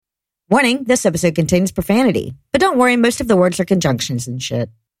Warning, this episode contains profanity. But don't worry, most of the words are conjunctions and shit.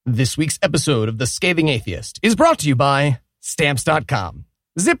 This week's episode of The Scathing Atheist is brought to you by Stamps.com,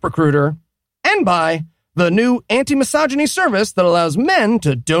 ZipRecruiter, and by the new anti-misogyny service that allows men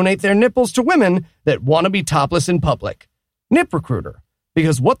to donate their nipples to women that want to be topless in public. NipRecruiter,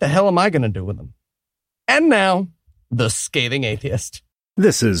 because what the hell am I going to do with them? And now, The Scathing Atheist.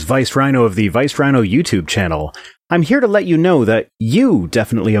 This is Vice Rhino of the Vice Rhino YouTube channel. I'm here to let you know that you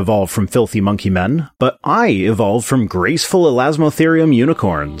definitely evolved from filthy monkey men, but I evolved from graceful Elasmotherium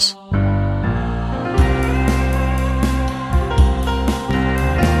unicorns.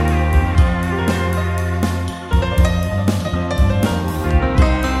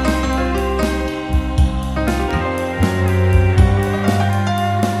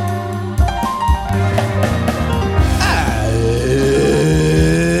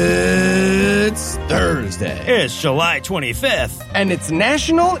 It's July 25th. And it's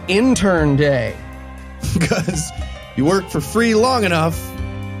National Intern Day. Because you work for free long enough,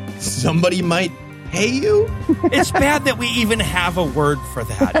 somebody might pay you? It's bad that we even have a word for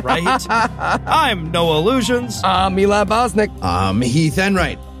that, right? I'm Noah Illusions. I'm Eli Bosnick. I'm Heath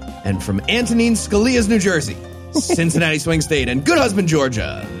Enright. And from Antonin Scalia's New Jersey, Cincinnati Swing State, and Good Husband,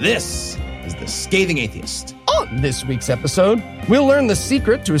 Georgia, this is The Scathing Atheist. On this week's episode, we'll learn the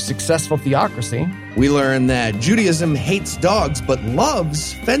secret to a successful theocracy. We learn that Judaism hates dogs but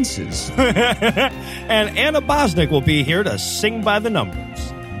loves fences. And Anna Bosnick will be here to sing by the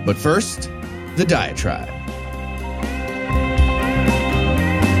numbers. But first, the diatribe.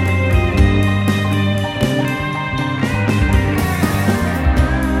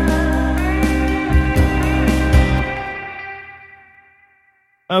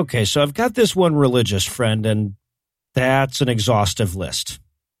 Okay, so I've got this one religious friend, and that's an exhaustive list.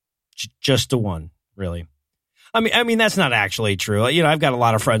 Just the one, really. I mean, that's not actually true. You know, I've got a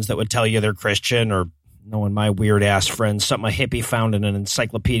lot of friends that would tell you they're Christian, or knowing my weird-ass friend, something a hippie found in an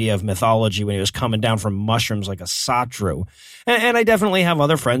encyclopedia of mythology when he was coming down from mushrooms like a satru. And I definitely have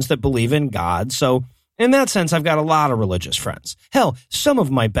other friends that believe in God, so in that sense, I've got a lot of religious friends. Hell, some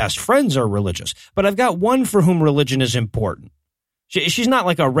of my best friends are religious, but I've got one for whom religion is important. She's not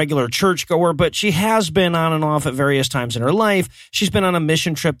like a regular churchgoer, but she has been on and off at various times in her life. She's been on a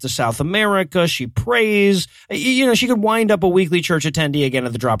mission trip to South America. She prays. You know, she could wind up a weekly church attendee again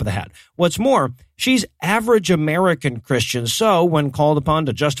at the drop of the hat. What's more, she's average American Christian, so when called upon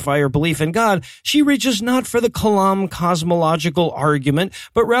to justify her belief in God, she reaches not for the Kalam cosmological argument,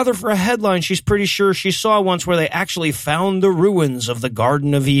 but rather for a headline she's pretty sure she saw once where they actually found the ruins of the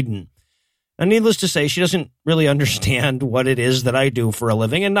Garden of Eden. And needless to say, she doesn't really understand what it is that I do for a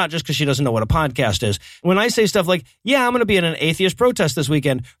living, and not just because she doesn't know what a podcast is. When I say stuff like, yeah, I'm going to be at an atheist protest this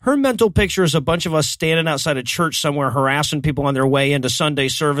weekend, her mental picture is a bunch of us standing outside a church somewhere harassing people on their way into Sunday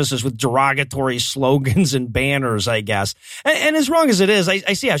services with derogatory slogans and banners, I guess. And as wrong as it is,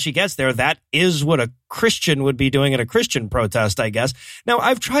 I see how she gets there. That is what a Christian would be doing at a Christian protest, I guess. Now,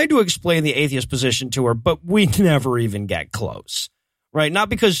 I've tried to explain the atheist position to her, but we never even get close. Right? Not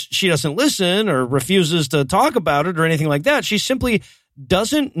because she doesn't listen or refuses to talk about it or anything like that. She simply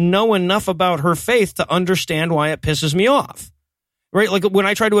doesn't know enough about her faith to understand why it pisses me off. Right? Like when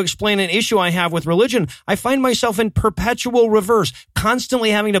I try to explain an issue I have with religion, I find myself in perpetual reverse,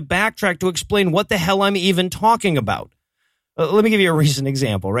 constantly having to backtrack to explain what the hell I'm even talking about. Let me give you a recent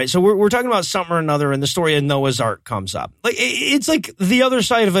example, right? So we're talking about something or another, and the story of Noah's Ark comes up. Like it's like the other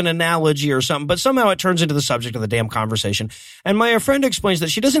side of an analogy or something, but somehow it turns into the subject of the damn conversation. And my friend explains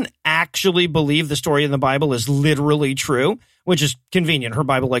that she doesn't actually believe the story in the Bible is literally true, which is convenient. Her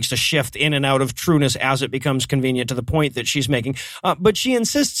Bible likes to shift in and out of trueness as it becomes convenient to the point that she's making. But she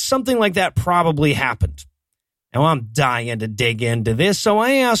insists something like that probably happened. Now, I'm dying to dig into this, so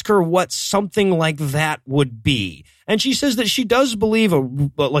I ask her what something like that would be. And she says that she does believe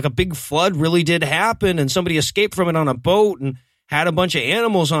a big flood really did happen and somebody escaped from it on a boat and had a bunch of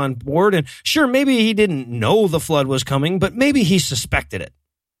animals on board. And sure, maybe he didn't know the flood was coming, but maybe he suspected it.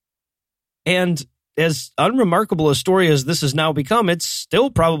 And as unremarkable a story as this has now become, it's still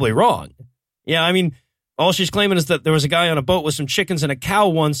probably wrong. Yeah, I mean, all she's claiming is that there was a guy on a boat with some chickens and a cow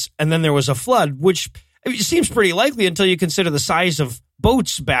once, and then there was a flood, which it seems pretty likely until you consider the size of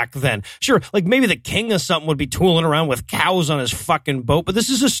boats back then. Sure, like maybe the king of something would be tooling around with cows on his fucking boat, but this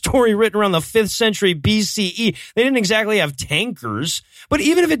is a story written around the 5th century BCE. They didn't exactly have tankers. But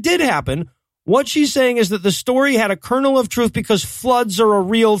even if it did happen, what she's saying is that the story had a kernel of truth because floods are a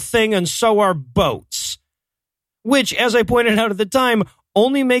real thing and so are boats. Which, as I pointed out at the time,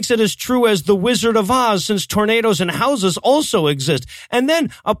 only makes it as true as the Wizard of Oz, since tornadoes and houses also exist. And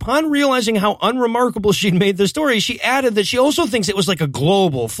then, upon realizing how unremarkable she'd made the story, she added that she also thinks it was like a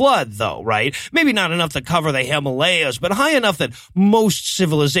global flood, though, right? Maybe not enough to cover the Himalayas, but high enough that most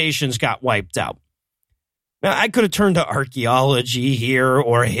civilizations got wiped out. Now, I could have turned to archaeology here,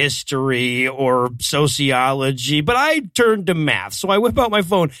 or history, or sociology, but I turned to math. So I whip out my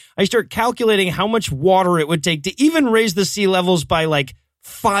phone. I start calculating how much water it would take to even raise the sea levels by like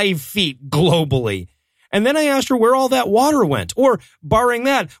 5 feet globally. And then I asked her where all that water went, or, barring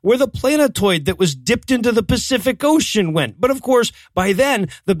that, where the planetoid that was dipped into the Pacific Ocean went. But of course, by then,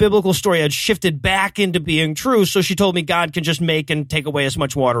 the biblical story had shifted back into being true, so she told me God can just make and take away as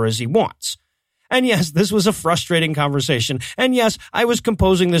much water as he wants. And yes, this was a frustrating conversation. And yes, I was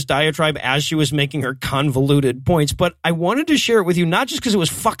composing this diatribe as she was making her convoluted points, but I wanted to share it with you, not just because it was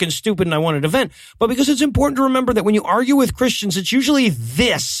fucking stupid and I wanted to vent, but because it's important to remember that when you argue with Christians, it's usually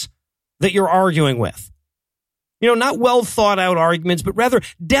this that you're arguing with. You know, not well thought out arguments, but rather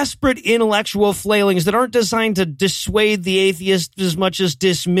desperate intellectual flailings that aren't designed to dissuade the atheist as much as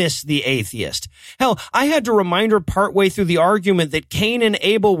dismiss the atheist. Hell, I had to remind her partway through the argument that Cain and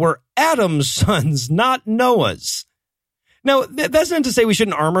Abel were Adam's sons, not Noah's. Now, that's not to say we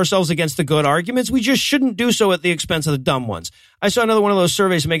shouldn't arm ourselves against the good arguments. We just shouldn't do so at the expense of the dumb ones. I saw another one of those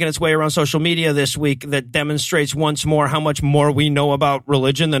surveys making its way around social media this week that demonstrates once more how much more we know about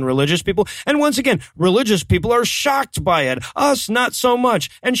religion than religious people. And once again, religious people are shocked by it. Us, not so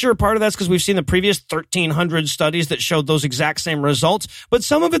much. And sure, part of that's because we've seen the previous 1,300 studies that showed those exact same results. But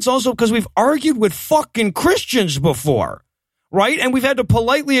some of it's also because we've argued with fucking Christians before. Right? And we've had to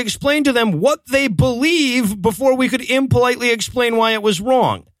politely explain to them what they believe before we could impolitely explain why it was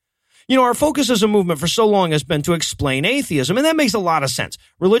wrong. You know, our focus as a movement for so long has been to explain atheism, and that makes a lot of sense.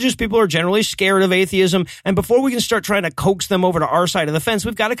 Religious people are generally scared of atheism, and before we can start trying to coax them over to our side of the fence,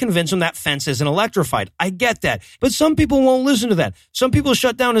 we've got to convince them that fence isn't electrified. I get that. But some people won't listen to that. Some people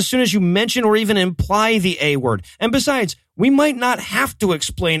shut down as soon as you mention or even imply the A word. And besides, we might not have to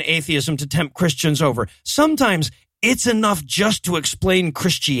explain atheism to tempt Christians over. Sometimes it's enough just to explain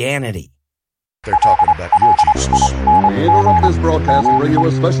Christianity. They're talking about your Jesus. We interrupt this broadcast to bring you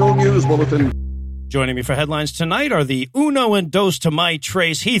a special news bulletin. Joining me for headlines tonight are the uno and dos to my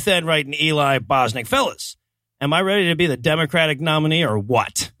trace, Heath Enright and Eli Bosnick. Fellas, am I ready to be the Democratic nominee or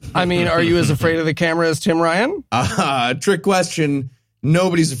what? I mean, are you as afraid of the camera as Tim Ryan? Trick question.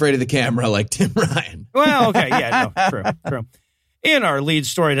 Nobody's afraid of the camera like Tim Ryan. Well, okay, yeah, no, true. In our lead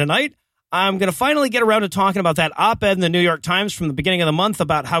story tonight, I'm going to finally get around to talking about that op-ed in the New York Times from the beginning of the month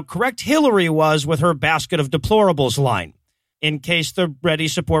about how correct Hillary was with her basket of deplorables line. In case the ready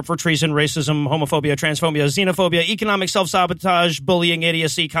support for treason, racism, homophobia, transphobia, xenophobia, economic self-sabotage, bullying,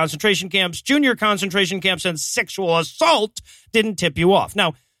 idiocy, concentration camps, junior concentration camps, and sexual assault didn't tip you off.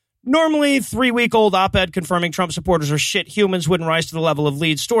 Now, normally, 3-week-old op-ed confirming Trump supporters are shit humans wouldn't rise to the level of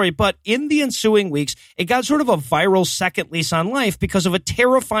lead story, but in the ensuing weeks, it got sort of a viral second lease on life because of a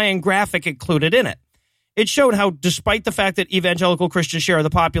terrifying graphic included in it. It showed how, despite the fact that evangelical Christian share of the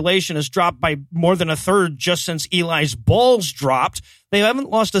population has dropped by more than a third just since Eli's balls dropped, they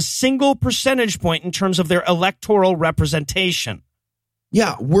haven't lost a single percentage point in terms of their electoral representation.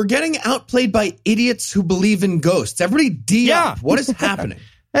 Yeah, we're getting outplayed by idiots who believe in ghosts. Everybody up. What is happening?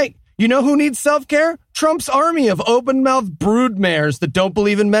 Hey, you know who needs self-care? Trump's army of open-mouthed broodmares that don't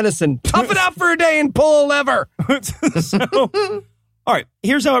believe in medicine. Tough it out for a day and pull a lever. All right,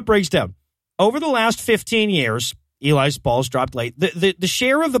 here's how it breaks down. Over the last 15 years, Eli's balls dropped late. The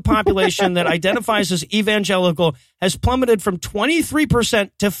share of the population that identifies as evangelical has plummeted from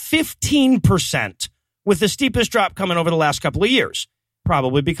 23% to 15%, with the steepest drop coming over the last couple of years,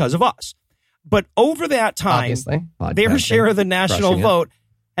 probably because of us. But over that time, their share of the national vote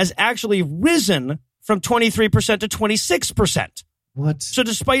has actually risen from 23% to 26%. What? So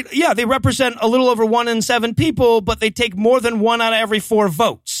despite, they represent a little over 1 in 7 people, but they take more than 1 out of every 4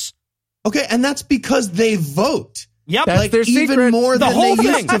 votes. Okay, and that's because they vote. Yep. That's like their even secret. more than they thing.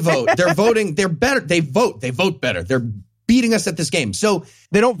 used to vote. They're voting. They're better. They vote better. They're beating us at this game. So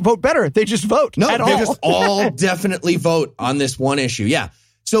they don't vote better. They just vote. No, they just all definitely vote on this one issue. Yeah.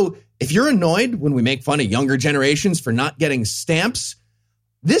 So if you're annoyed when we make fun of younger generations for not getting stamps,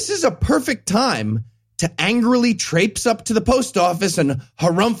 this is a perfect time to angrily traipse up to the post office and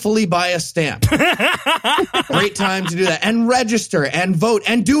harumphily buy a stamp. Great time to do that. And register and vote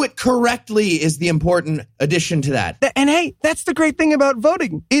and do it correctly is the important addition to that. And hey, that's the great thing about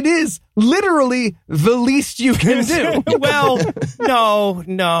voting. It is literally the least you can do. Well,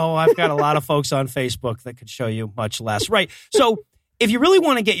 no. I've got a lot of folks on Facebook that could show you much less. Right. So if you really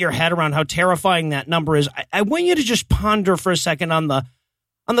want to get your head around how terrifying that number is, I want you to just ponder for a second on the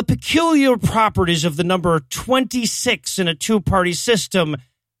on the peculiar properties of the number 26 in a two-party system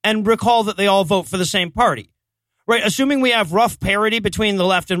and recall that they all vote for the same party. Right, assuming we have rough parity between the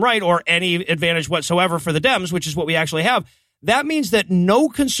left and right or any advantage whatsoever for the Dems, which is what we actually have, that means that no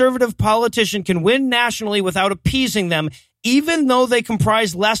conservative politician can win nationally without appeasing them, even though they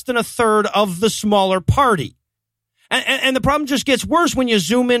comprise less than a third of the smaller party. And the problem just gets worse when you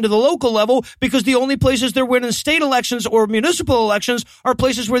zoom into the local level, because the only places they're winning state elections or municipal elections are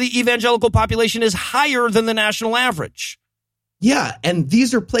places where the evangelical population is higher than the national average. Yeah, and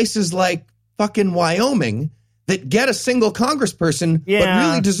these are places like fucking Wyoming that get a single congressperson, but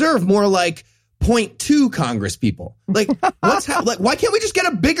really deserve more like 0.2 congress people. Like, why can't we just get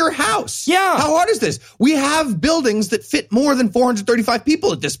a bigger house? Yeah. How hard is this? We have buildings that fit more than 435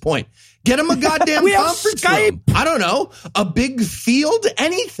 people at this point. Get them a goddamn conference room. I don't know, a big field,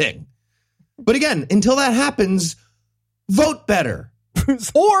 anything. But again, until that happens, vote better.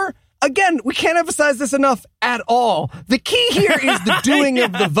 Or, again, we can't emphasize this enough at all. The key here is the doing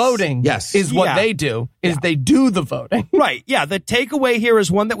of the voting. Yes. Is what they do, is they do the voting. Right, yeah. The takeaway here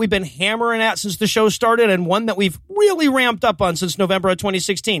is one that we've been hammering at since the show started and one that we've really ramped up on since November of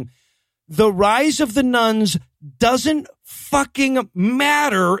 2016. The rise of the nuns doesn't fucking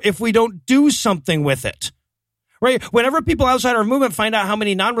matter if we don't do something with it. Right? Whenever people outside our movement find out how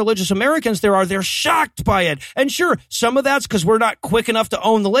many non-religious Americans there are, they're shocked by it. And sure, some of that's because we're not quick enough to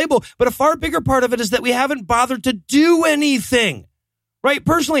own the label, but a far bigger part of it is that we haven't bothered to do anything. Right?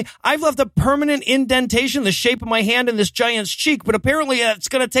 Personally, I've left a permanent indentation the shape of my hand in this giant's cheek, but apparently it's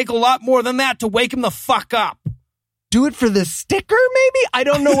going to take a lot more than that to wake him the fuck up. Do it for the sticker, maybe? I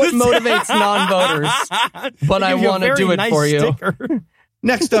don't know what motivates non-voters, but I want to do it for you.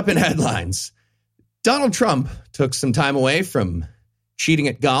 Next up in headlines, Donald Trump took some time away from cheating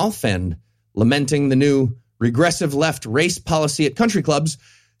at golf and lamenting the new regressive left race policy at country clubs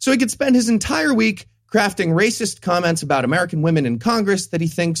so he could spend his entire week crafting racist comments about American women in Congress that he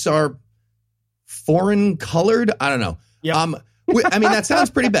thinks are foreign colored. I don't know. Yep. I mean, that sounds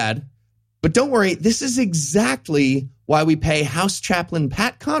pretty bad. But don't worry, this is exactly why we pay House Chaplain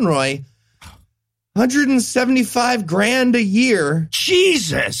Pat Conroy $175,000 a year.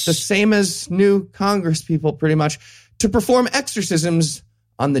 Jesus! The same as new Congress people, pretty much, to perform exorcisms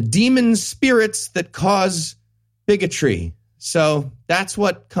on the demon spirits that cause bigotry. So that's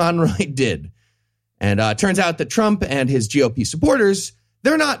what Conroy did. And it turns out that Trump and his GOP supporters,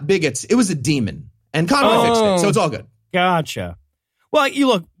 they're not bigots. It was a demon. And Conroy fixed it, so it's all good. Gotcha. Well, you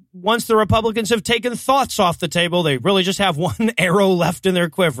look, once the Republicans have taken thoughts off the table, they really just have one arrow left in their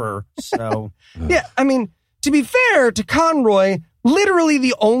quiver. So, yeah, I mean, to be fair to Conroy, literally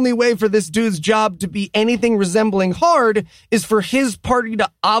the only way for this dude's job to be anything resembling hard is for his party to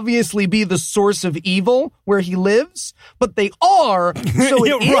obviously be the source of evil where he lives, but they are, so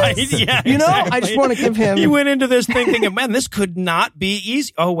it is. Right, yeah, you know, exactly. I just want to give him... He went into this thing thinking, man, this could not be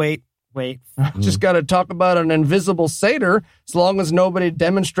easy. Oh, wait. Just got to talk about an invisible satyr as long as nobody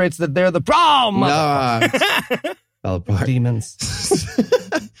demonstrates that they're the problem. Fell apart. Demons.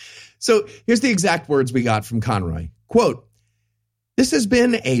 So here's the exact words we got from Conroy. Quote, "This has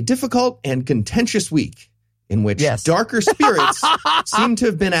been a difficult and contentious week in which darker spirits seem to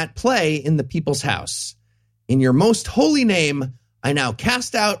have been at play in the people's house. In your most holy name, I now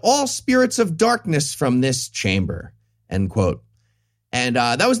cast out all spirits of darkness from this chamber." End quote. And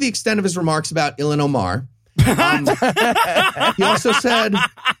that was the extent of his remarks about Ilhan Omar. He also said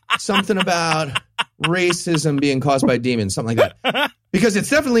something about racism being caused by demons, something like that. Because it's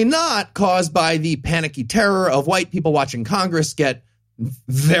definitely not caused by the panicky terror of white people watching Congress get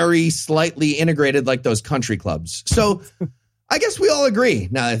very slightly integrated like those country clubs. So I guess we all agree,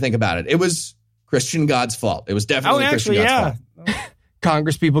 now that I think about it. It was Christian God's fault. It was definitely Christian God's fault.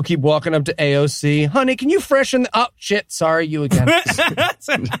 Congress people keep walking up to AOC. Honey, can you freshen the... Oh, shit. Sorry, you again.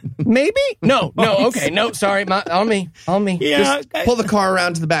 Maybe? No. Okay. No, sorry. On me. Yeah, just pull the car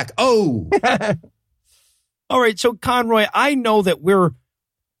around to the back. Oh. All right. So, Conroy, I know that we're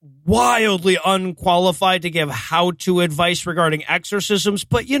wildly unqualified to give how-to advice regarding exorcisms,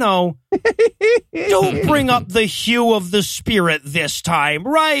 but, you know, don't bring up the hue of the spirit this time,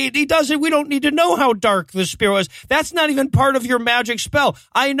 right? We don't need to know how dark the spirit was. That's not even part of your magic spell.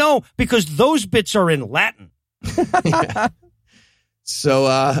 I know, because those bits are in Latin. Yeah. So,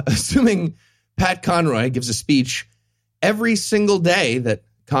 assuming Pat Conroy gives a speech every single day that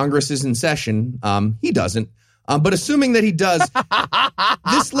Congress is in session, he doesn't. But assuming that he does,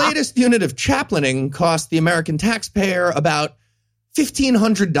 this latest unit of chaplaining cost the American taxpayer about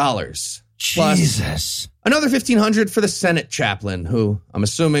 $1,500. Jesus. Another $1,500 for the Senate chaplain, who I'm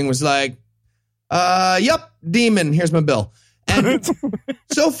assuming was like, yep, demon, here's my bill. And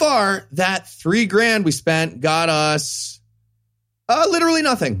so far, that $3,000 we spent got us literally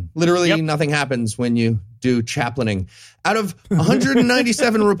nothing. Literally nothing happens when you do chaplaining. Out of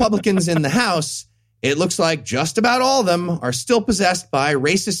 197 Republicans in the House, it looks like just about all of them are still possessed by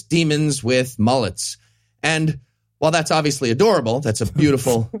racist demons with mullets. And while that's obviously adorable, that's a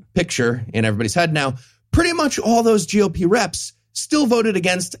beautiful picture in everybody's head now, pretty much all those GOP reps still voted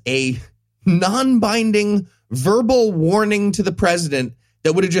against a non-binding verbal warning to the president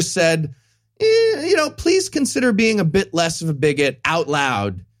that would have just said, please consider being a bit less of a bigot out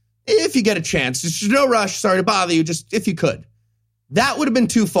loud if you get a chance. Just no rush. Sorry to bother you. Just if you could. That would have been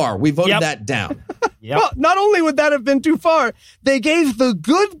too far. We voted that down. Well, not only would that have been too far, they gave the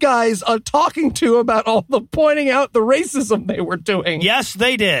good guys a talking to about all the pointing out the racism they were doing. Yes,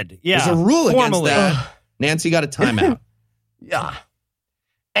 they did. Yeah. There's a rule Formally. against that. Nancy got a timeout. Yeah.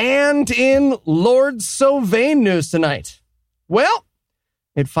 And in Lord So Vain news tonight, well,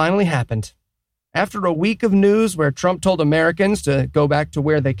 it finally happened. After a week of news where Trump told Americans to go back to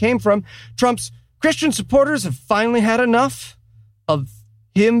where they came from, Trump's Christian supporters have finally had enough of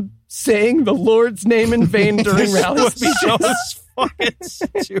him saying the Lord's name in vain during rally speeches. Fucking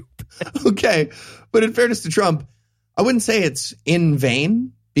stupid. Okay, but in fairness to Trump, I wouldn't say it's in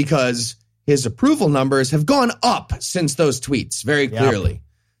vain because his approval numbers have gone up since those tweets very clearly.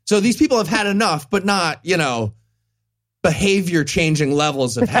 So these people have had enough, but not, behavior changing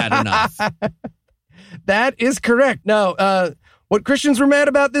levels have had enough. That is correct. No, what Christians were mad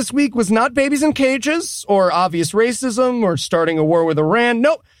about this week was not babies in cages or obvious racism or starting a war with Iran.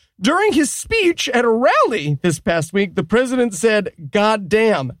 No, during his speech at a rally this past week, the president said, "God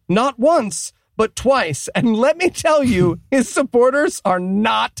damn," not once, but twice. And let me tell you, his supporters are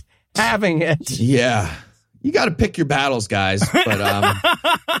not having it. Yeah. You got to pick your battles, guys. But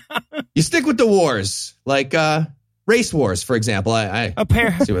you stick with the wars, like race wars, for example. I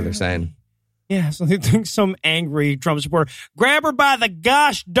see what they're saying. Yeah, so they think some angry Trump supporter, grab her by the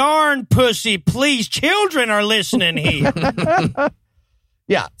gosh darn pussy, please. Children are listening here.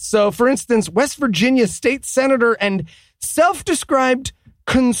 Yeah, so for instance, West Virginia state senator and self-described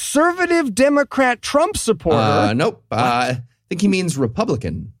conservative Democrat Trump supporter. Nope. I think he means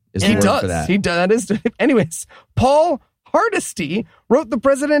Republican. He does. He does. Anyways, Paul Hardesty wrote the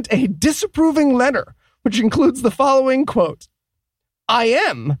president a disapproving letter, which includes the following quote: "I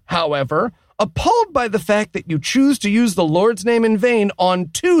am, however, appalled by the fact that you choose to use the Lord's name in vain on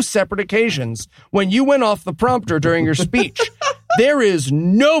 2 separate occasions when you went off the prompter during your speech. There is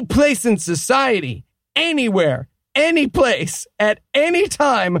no place in society, anywhere, any place, at any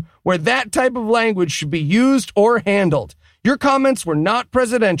time where that type of language should be used or handled. Your comments were not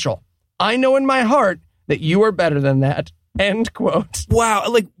presidential. I know in my heart that you are better than that." End quote. Wow.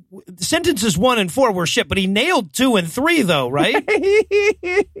 Like, sentences 1 and 4 were shit, but he nailed 2 and 3, though, right?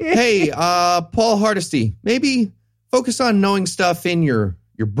 Hey, Paul Hardesty, maybe focus on knowing stuff in your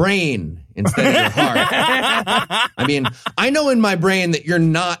brain instead of your heart. I mean, I know in my brain that you're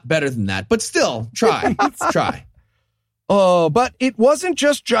not better than that, but still, try. Oh, but it wasn't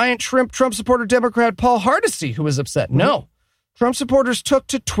just giant shrimp Trump supporter Democrat Paul Hardesty who was upset. No. Trump supporters took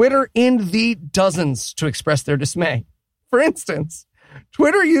to Twitter in the dozens to express their dismay. For instance,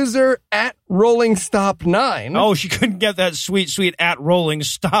 Twitter user @RollingStop9. Oh, she couldn't get that sweet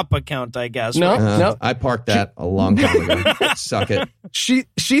 @RollingStop account, I guess. No. I parked that a long time ago. Suck it. She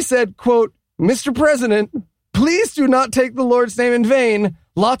said, quote, "Mr. President, please do not take the Lord's name in vain.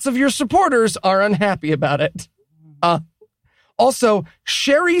 Lots of your supporters are unhappy about it." Also,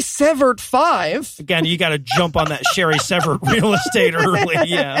 Sherry Severt 5. Again, you got to jump on that Sherry Severt real estate early.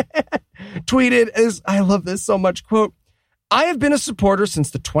 Yeah. Tweeted as, I love this so much, quote, "I have been a supporter since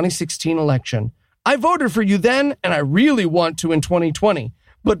the 2016 election. I voted for you then, and I really want to in 2020.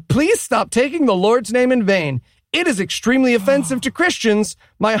 But please stop taking the Lord's name in vain. It is extremely offensive to Christians.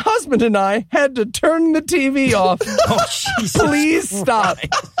 My husband and I had to turn the TV off. Please stop."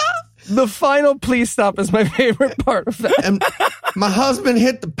 The final "please stop" is my favorite part of that. And my husband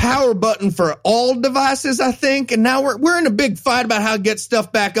hit the power button for all devices, I think, and now we're in a big fight about how to get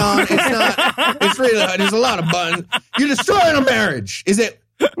stuff back on. It's not. It's really there's a lot of buttons. You're destroying a marriage. Is it?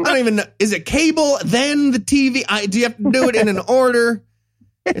 I don't even know. Is it cable then the TV? Do you have to do it in an order?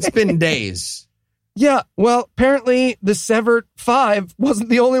 It's been days. Yeah, well, apparently the Severt 5 wasn't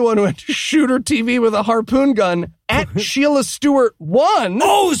the only one who had to shoot her TV with a harpoon gun. Sheila Stewart 1.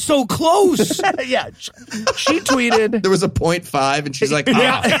 Oh, so close. Yeah, she tweeted. There was a 0.5, and she's like,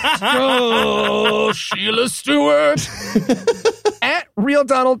 "Oh, Sheila Stewart." real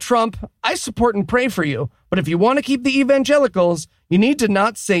Donald Trump, I support and pray for you. But if you want to keep the evangelicals, you need to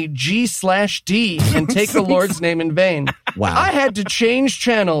not say G/D and take the Lord's name in vain. Wow. I had to change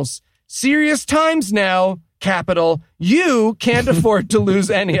channels. Serious times now, capital. You can't afford to lose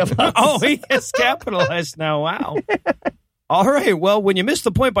any of us. Oh, he is capitalized now. Wow. All right. Well, when you miss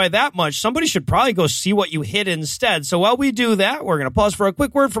the point by that much, somebody should probably go see what you hit instead. So while we do that, we're going to pause for a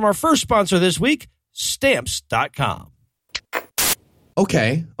quick word from our first sponsor this week, Stamps.com.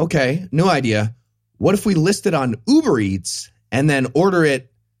 Okay. New idea. What if we list it on Uber Eats and then order it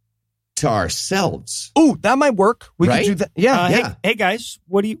to ourselves? Ooh, that might work. We Right? could do that. Yeah. Yeah. Hey guys,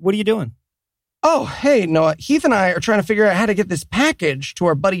 what are you doing? Oh, hey, Noah. Heath and I are trying to figure out how to get this package to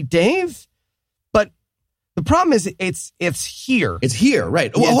our buddy Dave. But the problem is it's here. It's here,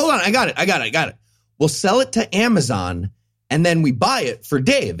 right? Well, hold on. I got it. We'll sell it to Amazon and then we buy it for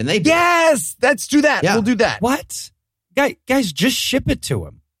Dave and they do it. Yes, let's do that. Yeah. We'll do that. What? Guys, just ship it to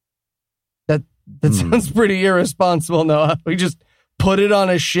him. That sounds pretty irresponsible, Noah. We just put it on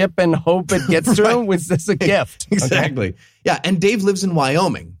a ship and hope it gets to him. It's just a gift. Exactly. Okay? Yeah, and Dave lives in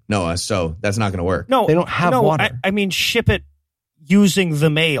Wyoming, Noah, so that's not going to work. No, They don't have water. I mean, ship it using the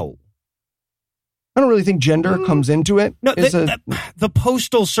mail. I don't really think gender comes into it. No, It's the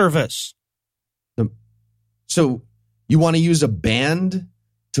postal service. So you want to use a band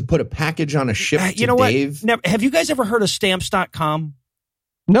to put a package on a ship to You know Dave? what? Never, have you guys ever heard of Stamps.com?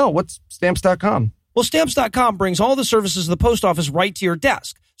 No, what's Stamps.com? Well, Stamps.com brings all the services of the post office right to your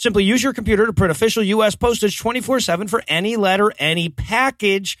desk. Simply use your computer to print official U.S. postage 24/7 for any letter, any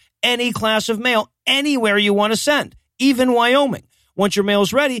package, any class of mail, anywhere you want to send, even Wyoming. Once your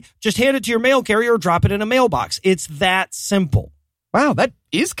mail's ready, just hand it to your mail carrier or drop it in a mailbox. It's that simple. Wow, that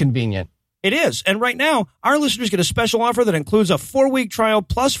is convenient. It is. And right now, our listeners get a special offer that includes a 4-week trial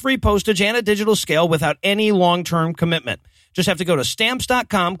plus free postage and a digital scale without any long-term commitment. Just have to go to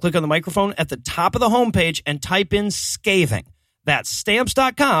Stamps.com, click on the microphone at the top of the homepage, and type in scathing. That's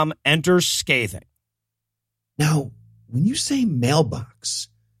Stamps.com, enter scathing. Now, when you say mailbox,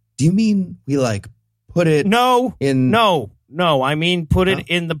 do you mean we put it No, in? no. I mean, put it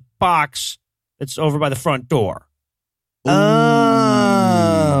in the box that's over by the front door.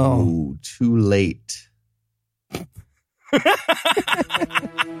 Oh, too late.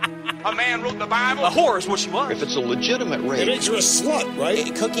 A man wrote the Bible. A whore is what she was. If it's a legitimate rape, It makes you a slut,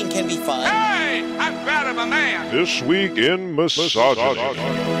 right? cooking can be fun. Hey, I'm proud of a man. This week in misogyny.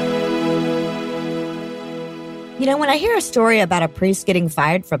 You know, when I hear a story about a priest getting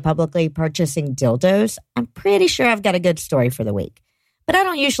fired for publicly purchasing dildos, I'm pretty sure I've got a good story for the week. But I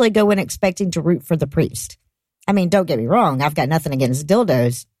don't usually go in expecting to root for the priest. I mean, don't get me wrong, I've got nothing against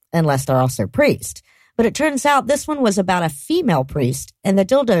dildos, unless they're also priests. But it turns out this one was about a female priest, and the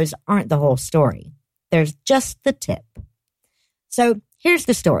dildos aren't the whole story. There's just the tip. So here's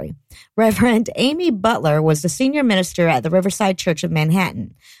the story. Reverend Amy Butler was the senior minister at the Riverside Church of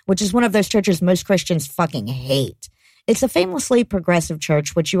Manhattan, which is one of those churches most Christians fucking hate. It's a famously progressive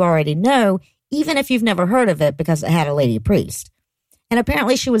church, which you already know, even if you've never heard of it because it had a lady priest. And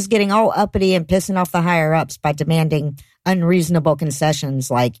apparently she was getting all uppity and pissing off the higher-ups by demanding unreasonable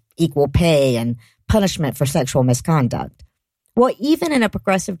concessions like equal pay and punishment for sexual misconduct. Well, even in a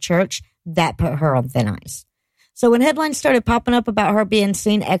progressive church, that put her on thin ice. So when headlines started popping up about her being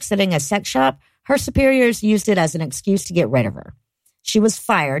seen exiting a sex shop, her superiors used it as an excuse to get rid of her. She was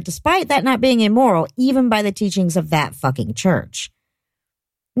fired, despite that not being immoral, even by the teachings of that fucking church.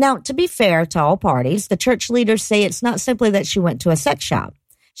 Now, to be fair to all parties, the church leaders say it's not simply that she went to a sex shop.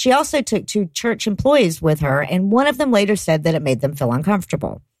 She also took 2 church employees with her, and one of them later said that it made them feel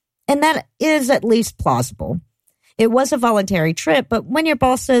uncomfortable. And that is at least plausible. It was a voluntary trip, but when your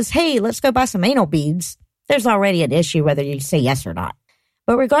boss says, hey, let's go buy some anal beads, there's already an issue whether you say yes or not.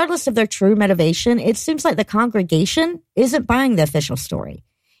 But regardless of their true motivation, it seems like the congregation isn't buying the official story.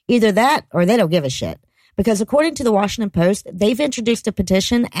 Either that or they don't give a shit. Because according to the Washington Post, they've introduced a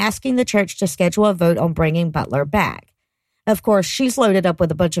petition asking the church to schedule a vote on bringing Butler back. Of course, she's loaded up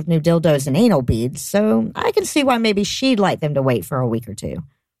with a bunch of new dildos and anal beads, so I can see why maybe she'd like them to wait for a week or two.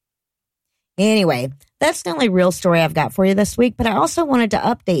 Anyway, that's the only real story I've got for you this week, but I also wanted to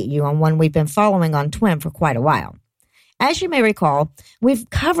update you on one we've been following on Twim for quite a while. As you may recall, we've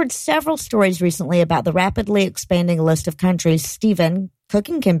covered several stories recently about the rapidly expanding list of countries Stephen,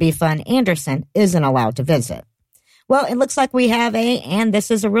 Cooking Can Be Fun Anderson isn't allowed to visit. Well, it looks like we have and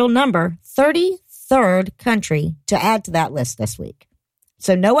this is a real number, 33rd country to add to that list this week.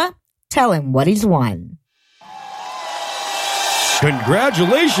 So Noah, tell him what he's won.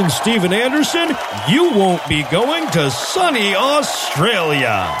 Congratulations, Stephen Anderson. You won't be going to sunny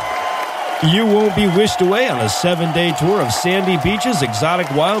Australia. You won't be whisked away on a 7-day tour of sandy beaches, exotic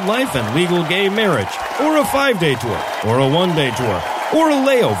wildlife, and legal gay marriage, or a 5-day tour, or a 1-day tour, or a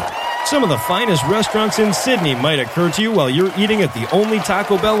layover. Some of the finest restaurants in Sydney might occur to you while you're eating at the only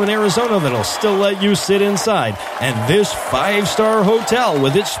Taco Bell in Arizona that'll still let you sit inside. And this 5-star hotel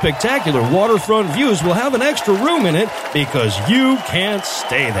with its spectacular waterfront views will have an extra room in it because you can't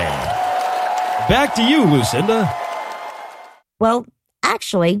stay there. Back to you, Lucinda. Well,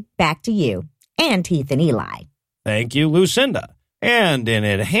 actually, back to you and Heath and Eli. Thank you, Lucinda. And in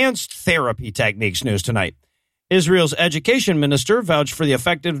enhanced therapy techniques news tonight, Israel's education minister vouched for the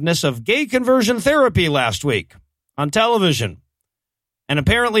effectiveness of gay conversion therapy last week on television. And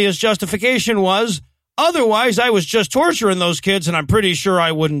apparently his justification was, otherwise I was just torturing those kids and I'm pretty sure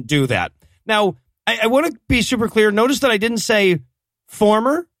I wouldn't do that. Now, I want to be super clear. Notice that I didn't say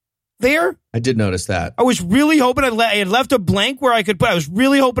former there. I did notice that. I was really hoping I had left a blank where I could put, I was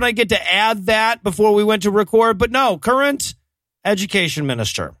really hoping I'd get to add that before we went to record, but no, current education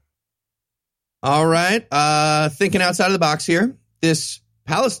minister. All right. Thinking outside of the box here. This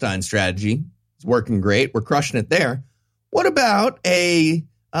Palestine strategy is working great. We're crushing it there. What about a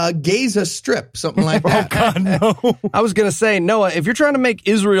Gaza Strip? Something like that. Oh, God, no. I was going to say, Noah, if you're trying to make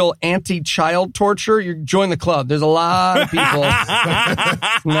Israel anti-child torture, you join the club. There's a lot of people.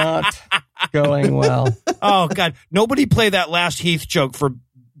 It's not going well. Oh, God. Nobody play that last Heath joke for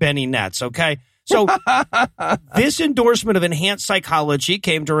Benny Netz, okay? So this endorsement of enhanced psychology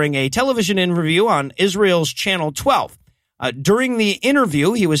came during a television interview on Israel's Channel 12. During the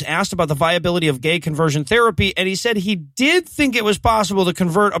interview, he was asked about the viability of gay conversion therapy, and he said he did think it was possible to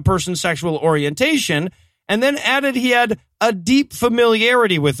convert a person's sexual orientation, and then added he had a deep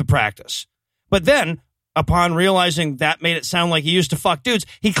familiarity with the practice. But then, upon realizing that made it sound like he used to fuck dudes,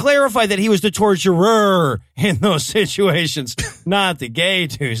 he clarified that he was the torturer in those situations, not the gay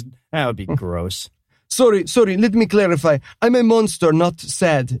dudes. That would be gross. Sorry, let me clarify. I'm a monster, not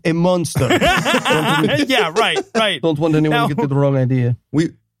sad. A monster. Yeah, right. Don't want anyone to get the wrong idea.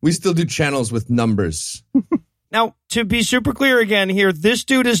 We still do channels with numbers. Now, to be super clear again here, this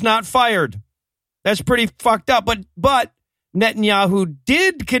dude is not fired. That's pretty fucked up. But Netanyahu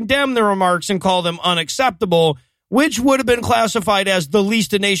did condemn the remarks and call them unacceptable, which would have been classified as the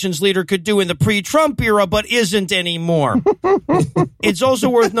least a nation's leader could do in the pre-Trump era, but isn't anymore. It's also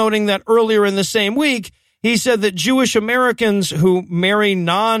worth noting that earlier in the same week, he said that Jewish Americans who marry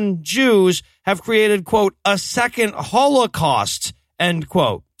non-Jews have created, quote, a second Holocaust, end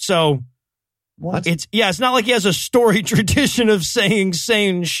quote. So what? It's not like he has a storied tradition of saying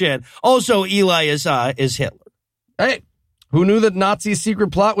sane shit. Also, Eli is Hitler. Hey. Who knew that Nazi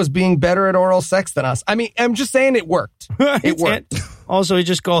secret plot was being better at oral sex than us? I mean, I'm just saying it worked. It worked. Also, he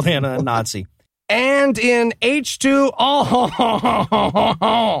just called Hannah a Nazi. And in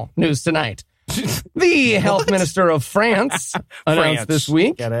H2 news tonight, the health minister of France announced this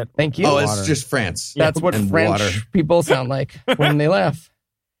week. Get it? Thank you. Oh, it's just France. That's what French people sound like when they laugh.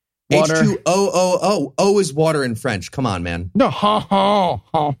 Water. H2O. O is water in French. Come on, man. No.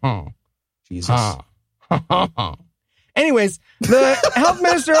 Jesus. Anyways, the health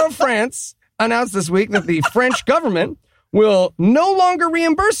minister of France announced this week that the French government will no longer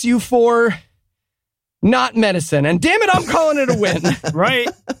reimburse you for not medicine. And damn it, I'm calling it a win. Right?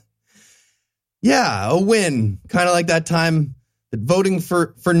 Yeah, a win. Kind of like that time that voting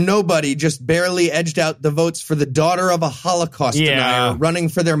for nobody just barely edged out the votes for the daughter of a Holocaust denier running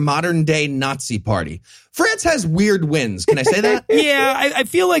for their modern-day Nazi party. France has weird wins. Can I say that? Yeah, I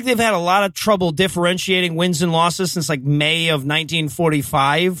feel like they've had a lot of trouble differentiating wins and losses since like May of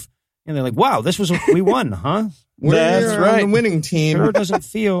 1945. And they're like, wow, we won, huh? That's right. On the winning team. Sure doesn't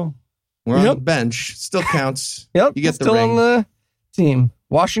feel. We're on the bench. Still counts. Yep. You get the still ring. On the team.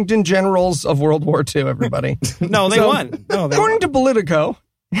 Washington Generals of World War II, everybody. No, they won. According to Politico,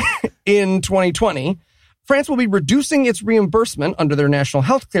 in 2020, France will be reducing its reimbursement under their national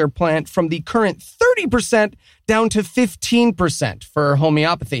health care plan from the current 30% down to 15% for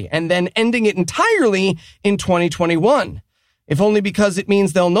homeopathy, and then ending it entirely in 2021. If only because it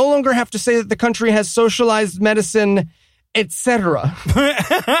means they'll no longer have to say that the country has socialized medicine, etc.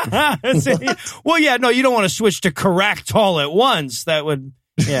 Well, yeah, no, you don't want to switch to correct all at once. That would,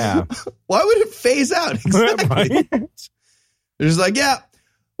 yeah. Why would it phase out? Exactly. Right? They're just like, yeah,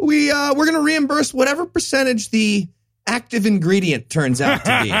 we're going to reimburse whatever percentage the active ingredient turns out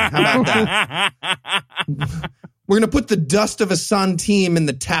to be. How about that? We're going to put the dust of a Santim in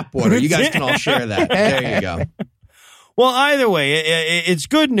the tap water. You guys can all share that. There you go. Well, either way, it's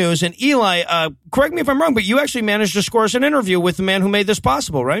good news. And Eli, correct me if I'm wrong, but you actually managed to score us an interview with the man who made this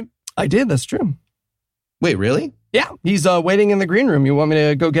possible, right? I did. That's true. Wait, really? Yeah. He's waiting in the green room. You want me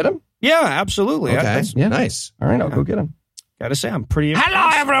to go get him? Yeah, absolutely. Okay, Yeah. nice. All right, I'll go get him. Gotta say, I'm pretty impressed. Hello,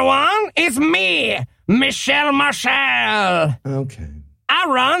 everyone. It's me, Michel Marchal. Okay. I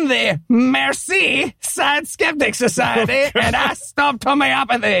run the Merci Side Skeptic Society, and I stop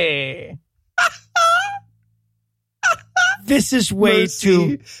homeopathy. This is way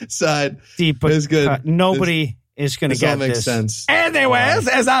too side deep, but It's good. Nobody is going to This all get makes this. sense. Anyways,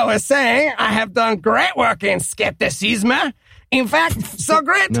 as I was saying, I have done great work in skepticism. In fact, so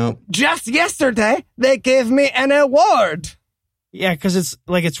great, No. just yesterday, they gave me an award. Yeah, because it's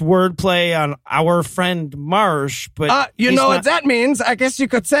wordplay on our friend Marsh, but You he's know not- what that means? I guess you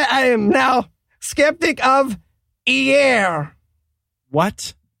could say I am now skeptic of year.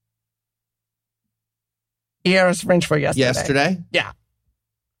 What? Year is French for yesterday. Yesterday? Yeah,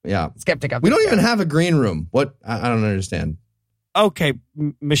 Yeah. skeptic of We don't year. even have a green room. What? I don't understand. Okay,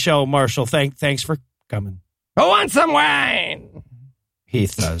 Michelle Marshall, thanks for coming. Who wants some wine?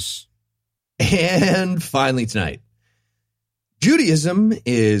 Heath does. And finally tonight, Judaism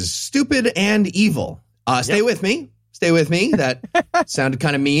is stupid and evil. Stay with me. Stay with me. That sounded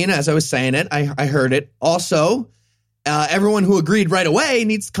kind of mean as I was saying it. I heard it. Also, everyone who agreed right away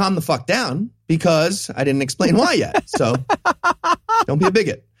needs to calm the fuck down because I didn't explain why yet. So don't be a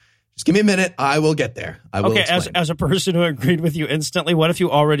bigot. Just give me a minute. I will get there. I will Okay, explain. as a person who agreed with you instantly, what if you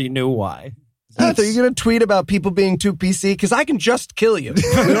already knew why? Heath, are you going to tweet about people being too PC? Because I can just kill you. We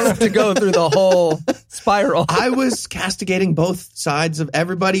don't have to go through the whole spiral. I was castigating both sides of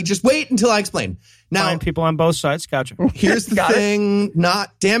everybody. Just wait until I explain. Now, Find people on both sides. Gotcha. here's the thing.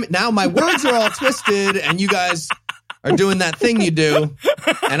 Damn it. Now my words are all twisted and you guys are doing that thing you do.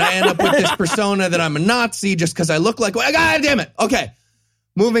 And I end up with this persona that I'm a Nazi just because I look like, God damn it. Okay.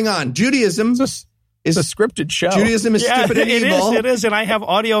 Moving on. Judaism is It's a scripted show. Judaism is stupid and evil. It is, and I have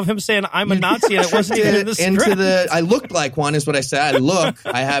audio of him saying I'm a Nazi, and it wasn't even in the script. I looked like one is what I said. I look.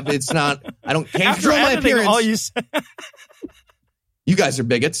 It's not. I can't After control my editing appearance. all you said. You guys are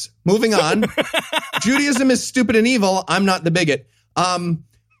bigots. Moving on. Judaism is stupid and evil. I'm not the bigot.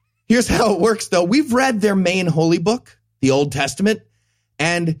 Here's how it works, though. We've read their main holy book, the Old Testament,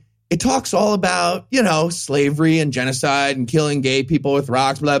 and it talks all about, slavery and genocide and killing gay people with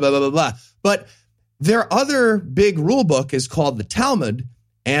rocks, blah, blah, blah, blah, blah. But their other big rule book is called the Talmud,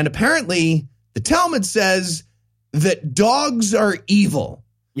 and apparently the Talmud says that dogs are evil.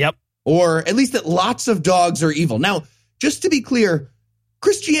 Yep. Or at least that lots of dogs are evil. Now, just to be clear,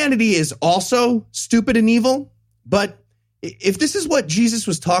 Christianity is also stupid and evil, but if this is what Jesus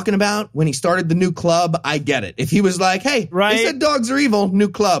was talking about when he started the new club, I get it. If he was like, hey, Right. they said dogs are evil, new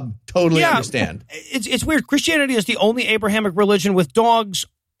club, totally understand. It's weird. Christianity is the only Abrahamic religion with dogs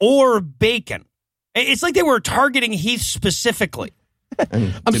or bacon. It's like they were targeting Heath specifically.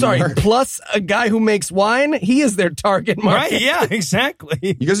 I'm sorry, plus a guy who makes wine, he is their target market. Right? Yeah, exactly.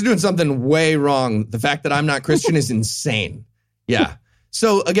 You guys are doing something way wrong. The fact that I'm not Christian is insane. Yeah.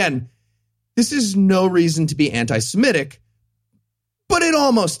 So again, this is no reason to be anti-Semitic, but it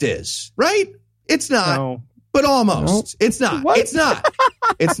almost is, right? It's not, No. but almost. It's not. What? It's not.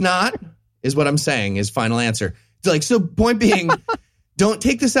 It's not, is what I'm saying, is final answer. It's like, so point being, don't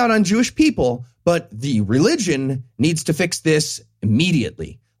take this out on Jewish people, but the religion needs to fix this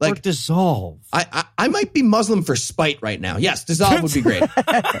immediately. Or Like, dissolve. I might be Muslim for spite right now. Yes, dissolve would be great.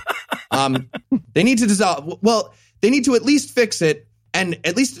 They need to dissolve. Well, they need to at least fix it. And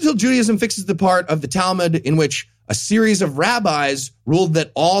at least until Judaism fixes the part of the Talmud in which a series of rabbis ruled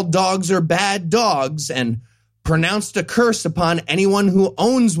that all dogs are bad dogs and pronounced a curse upon anyone who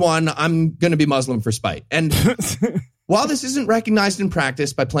owns one, I'm going to be Muslim for spite. And while this isn't recognized in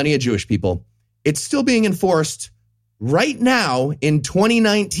practice by plenty of Jewish people, it's still being enforced right now in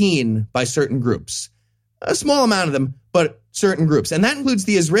 2019 by certain groups. A small amount of them, but certain groups. And that includes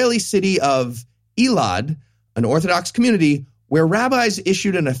the Israeli city of Elad, an Orthodox community where rabbis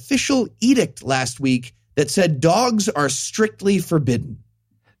issued an official edict last week that said dogs are strictly forbidden.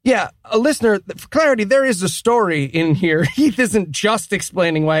 Yeah, a listener, for clarity, there is a story in here. Heath isn't just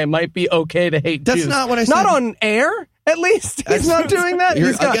explaining why it might be okay to hate That's Jews. not what I said. Not on air, at least. He's not doing that.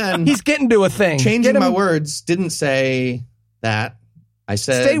 Again, He's getting to a thing. Changing Get him- my words, didn't say that. I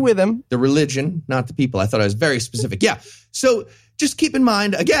said Stay with him. the religion, not the people. I thought I was very specific. Yeah. So just keep in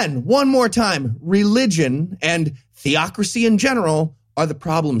mind, again, one more time, religion and theocracy in general are the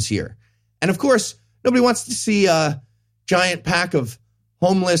problems here. And of course, nobody wants to see a giant pack of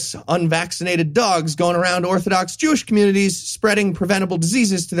homeless, unvaccinated dogs going around Orthodox Jewish communities spreading preventable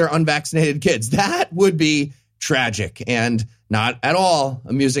diseases to their unvaccinated kids. That would be tragic and not at all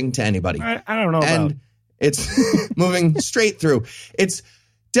amusing to anybody. I don't know And about. it's moving straight through. It's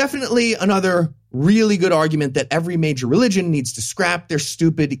definitely another really good argument that every major religion needs to scrap their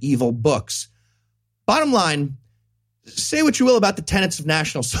stupid, evil books. Bottom line, say what you will about the tenets of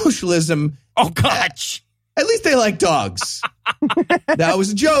National Socialism. Oh, gosh. At least they like dogs. That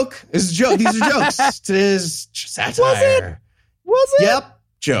was a joke. It was a joke. These are jokes. It is satire. Was it? Yep.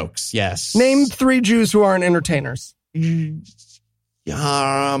 Jokes, yes. Name 3 Jews who aren't entertainers.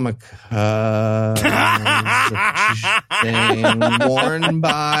 Yarmulke, worn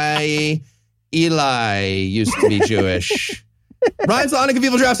by Eli, used to be Jewish. Ryan Slonick of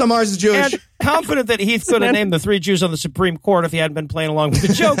Evil Drafts on Mars is Jewish. And confident that Heath could have named the 3 Jews on the Supreme Court if he hadn't been playing along with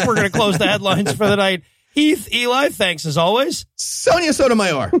the joke, we're going to close the headlines for the night. Heath, Eli, thanks as always. Sonia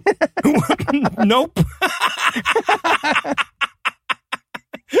Sotomayor. Nope.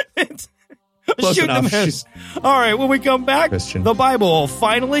 Close Shoot enough. the miss. All right, when we come back, Christian. the Bible will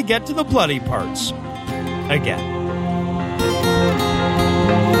finally get to the bloody parts. Again.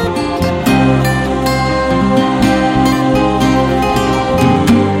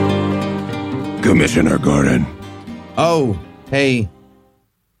 Commissioner Gordon. Oh, hey.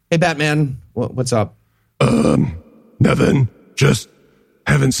 Hey, Batman. What's up? Nothing. Just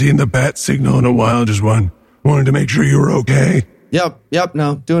haven't seen the bat signal in a while. Just wanted to make sure you were okay. Yep.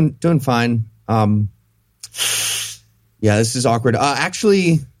 No, doing fine. Yeah, this is awkward.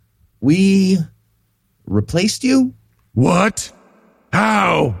 Actually, we replaced you. What?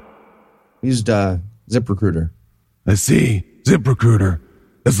 How? We used ZipRecruiter. I see. ZipRecruiter.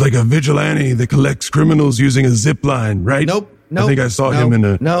 That's like a vigilante that collects criminals using a zip line, right? Nope. I think I saw him in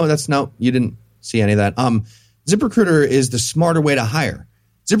a... No, you didn't see any of that. ZipRecruiter is the smarter way to hire.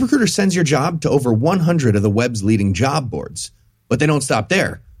 ZipRecruiter sends your job to over 100 of the web's leading job boards. But they don't stop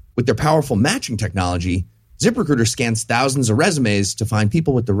there. With their powerful matching technology, ZipRecruiter scans thousands of resumes to find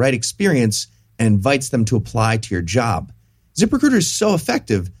people with the right experience and invites them to apply to your job. ZipRecruiter is so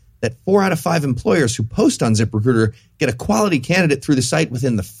effective that 4 out of 5 employers who post on ZipRecruiter get a quality candidate through the site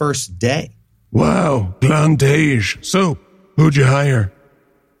within the first day. Wow, Glantage. So, who'd you hire?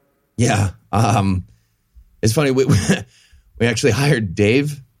 Yeah, it's funny. We actually hired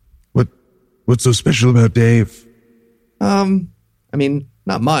Dave. What's so special about Dave? I mean,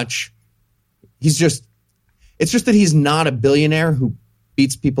 not much. It's just that he's not a billionaire who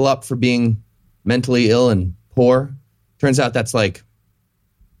beats people up for being mentally ill and poor. Turns out that's like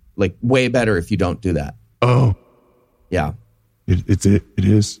way better if you don't do that. Oh, yeah. It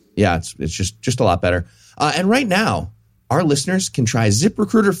is. Yeah, it's just a lot better. And right now, our listeners can try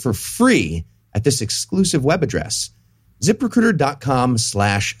ZipRecruiter for free at this exclusive web address,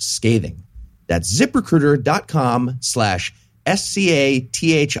 ZipRecruiter.com/scathing. That's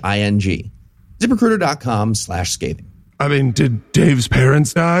ZipRecruiter.com/SCATHING. ZipRecruiter.com/scathing. I mean, did Dave's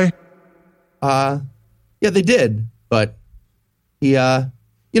parents die? Yeah, they did, but he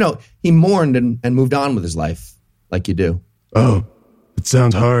mourned and moved on with his life like you do. Oh, it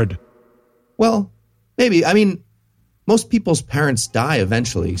sounds hard. Well, maybe. I mean, most people's parents die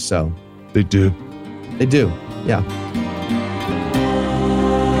eventually, so. They do. They do, yeah.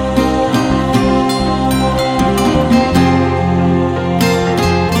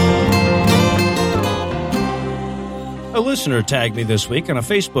 A listener tagged me this week on a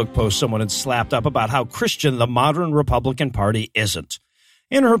Facebook post someone had slapped up about how Christian the modern Republican Party isn't.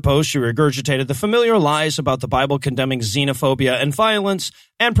 In her post, she regurgitated the familiar lies about the Bible condemning xenophobia and violence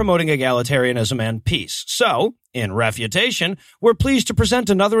and promoting egalitarianism and peace. So, in refutation, we're pleased to present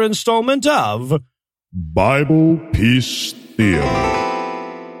another installment of Bible Peace Theater.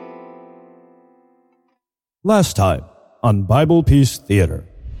 Last time on Bible Peace Theater.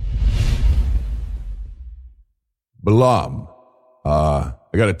 Balaam, I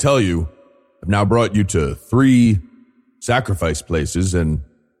gotta tell you, I've now brought you to 3 sacrifice places and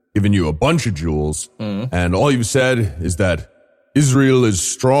given you a bunch of jewels, and all you've said is that Israel is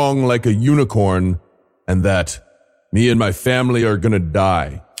strong like a unicorn and that me and my family are gonna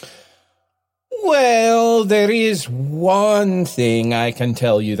die. Well, there is one thing I can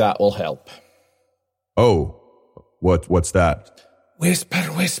tell you that will help. Oh, what's that? Whisper,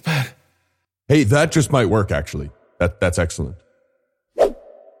 whisper. Hey, that just might work, actually. That's excellent.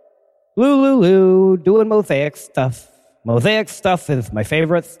 Lulu, doing mosaic stuff. Mosaic stuff is my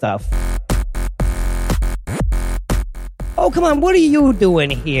favorite stuff. Oh, come on, what are you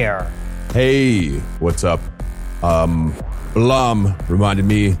doing here? Hey, what's up? Balaam reminded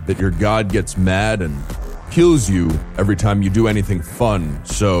me that your god gets mad and kills you every time you do anything fun,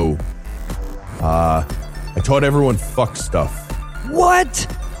 so, I taught everyone fuck stuff. What?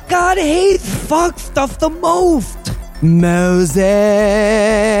 God hates fuck stuff the most. Moses!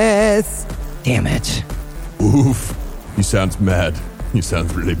 Damn it. Oof, he sounds mad. You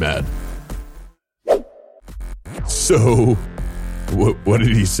sound really mad. So, what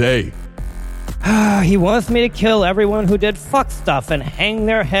did he say? He wants me to kill everyone who did fuck stuff and hang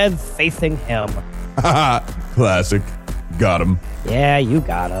their heads facing him. Haha, classic. Got him. Yeah, you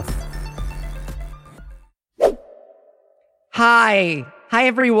got us. Hi,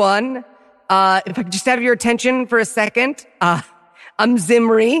 everyone. If I could just have your attention for a second. I'm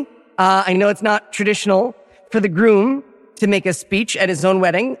Zimri. I know it's not traditional for the groom to make a speech at his own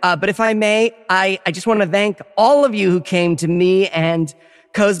wedding, but if I may, I just want to thank all of you who came to me and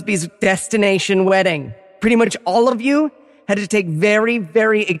Cosby's destination wedding. Pretty much all of you had to take very,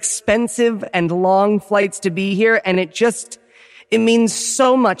 very expensive and long flights to be here, and it means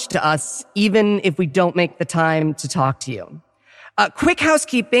so much to us, even if we don't make the time to talk to you. Quick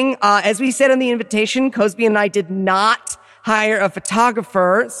housekeeping. As we said on the invitation, Cosby and I did not hire a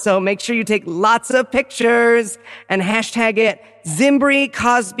photographer, so make sure you take lots of pictures and hashtag it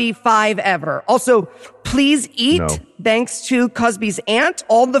ZimbriCosby5ever. Also, please eat. No. Thanks to Cosby's aunt,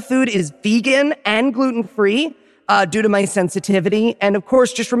 all the food is vegan and gluten-free due to my sensitivity. And of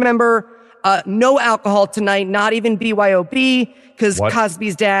course, just remember, no alcohol tonight, not even BYOB, because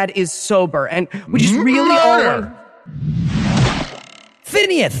Cosby's dad is sober. And we just really all...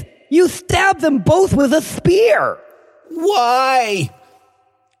 Phineas, you stabbed them both with a spear. Why?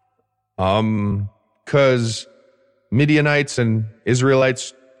 'Cause Midianites and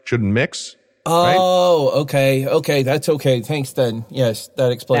Israelites shouldn't mix. Oh, right? Okay, that's okay. Thanks, then. Yes,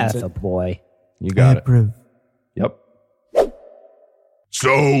 that explains That's it. a boy. You got it. Approve. Yep.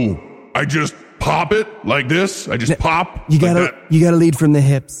 So I just pop it like this. I just pop. You like gotta that. lead from the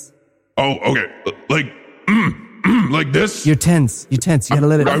hips. Oh, okay. Like this. You're tense. You gotta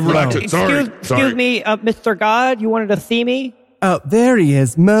let it I flow. relax it. Sorry. Excuse me, Mr. God, you wanted to see me? Oh, there he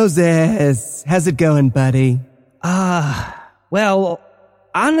is. Moses. How's it going, buddy? Well,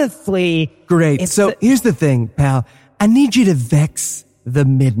 honestly... Great. So here's the thing, pal. I need you to vex the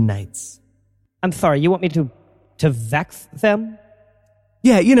Midnights. I'm sorry, you want me to vex them?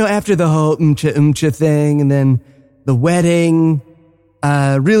 Yeah, after the whole umcha thing and then the wedding,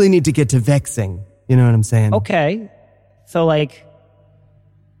 really need to get to vexing. You know what I'm saying? Okay. So,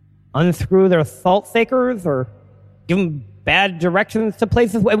 unscrew their salt shakers or give them bad directions to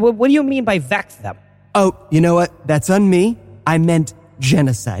places? What do you mean by vex them? Oh, you know what? That's on me. I meant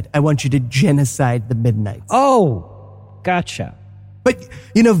genocide. I want you to genocide the Midnights. Oh, gotcha. But,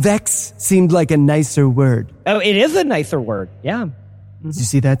 vex seemed like a nicer word. Oh, it is a nicer word. Yeah. Did you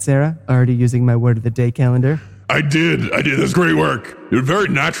see that, Sarah? Already using my word of the day calendar? I did. That's great work. You're very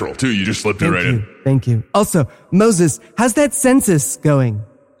natural, too. You just slipped it right in. Thank you. Also, Moses, how's that census going?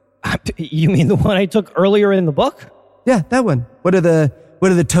 You mean the one I took earlier in the book? Yeah, that one. What are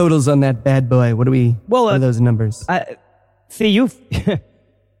the totals on that bad boy? What are those numbers? See,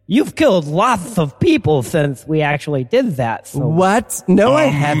 you've killed lots of people since we actually did that. So. What? No, I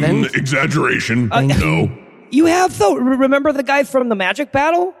haven't. Exaggeration. No. You have, though. Remember the guy from the magic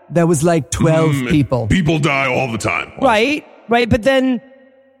battle? That was like 12 people. People die all the time. Right. But then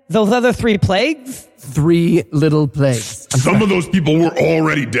those other 3 plagues? 3 little plagues. Some of those people were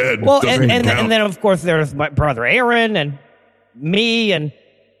already dead. Well, and then, of course, there's my brother Aaron and me and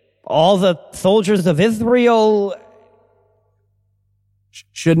all the soldiers of Israel.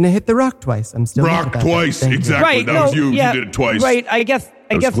 Shouldn't have hit the rock twice. I'm still rock twice. Exactly. Right, that was you. Yeah, you did it twice. Right. I get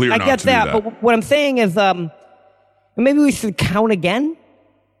that. But what I'm saying is, maybe we should count again.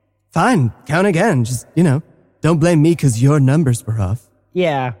 Fine, count again. Just don't blame me because your numbers were off.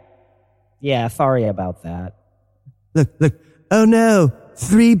 Yeah. Sorry about that. Look. Oh no,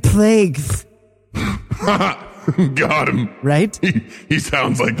 3 plagues. Got him. Right? He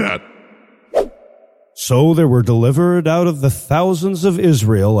sounds like that. So there were delivered out of the thousands of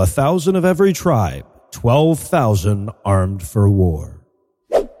Israel 1,000 of every tribe, 12,000 armed for war.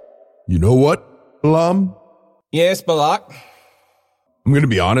 You know what, Balaam? Yes, Balak? I'm going to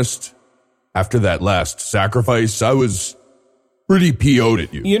be honest. After that last sacrifice, I was pretty PO'd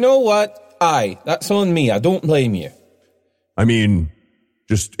at you. You know what? That's on me. I don't blame you. I mean,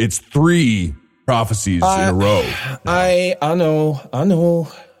 it's 3 prophecies in a row. I know.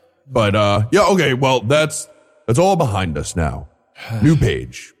 But, yeah, okay, well, that's all behind us now. New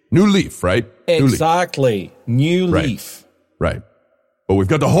page. New leaf, right? Exactly. New leaf. Right. But we've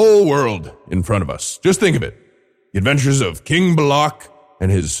got the whole world in front of us. Just think of it. The adventures of King Balak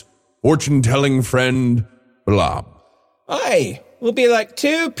and his fortune-telling friend, Balaam. Aye, we'll be like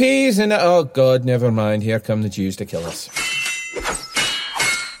 2 peas in a... Oh, God, never mind. Here come the Jews to kill us.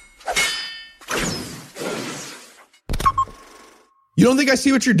 You don't think I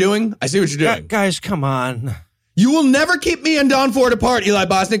see what you're doing? I see what you're doing. Guys, come on. You will never keep me and Don Ford apart, Eli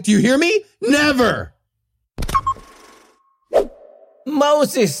Bosnick. Do you hear me? Never.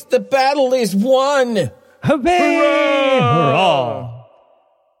 Moses, the battle is won. Hooray! Hurrah!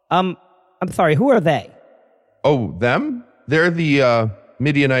 I'm sorry, who are they? Oh, them? They're the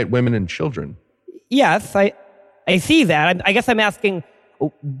Midianite women and children. Yes, I see that. I guess I'm asking,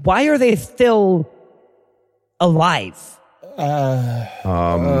 why are they still alive?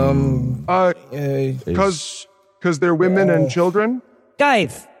 Because they're women and children.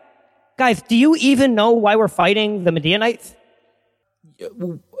 Guys, do you even know why we're fighting the Midianites?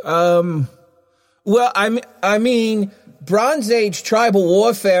 Well, I mean, Bronze Age tribal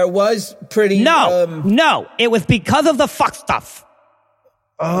warfare was pretty... No, it was because of the fuck stuff.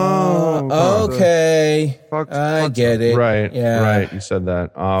 Oh, okay. I get it. Right, yeah. right. You said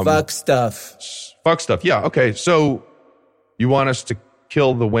that. Fuck stuff. Fuck stuff. Yeah, okay. So you want us to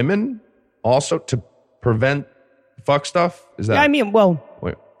kill the women also to prevent fuck stuff? Is that... Yeah, I mean, well,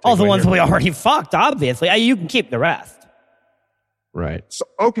 wait, all the ones we already fucked, obviously. You can keep the rest. Right. So,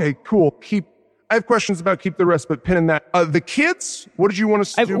 okay, cool. I have questions about keep the rest, but pinning that. The kids, what did you want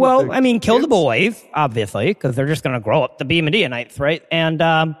us to do? Well, I mean, kill the boys, obviously, because they're just going to grow up to be Midianites, right? And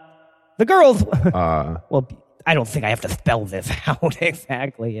the girls, well, I don't think I have to spell this out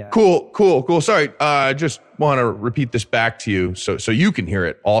exactly. Yeah. Cool. Sorry, just want to repeat this back to you so you can hear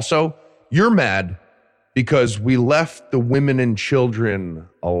it. Also, you're mad because we left the women and children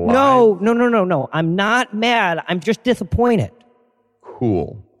alive. No. I'm not mad. I'm just disappointed.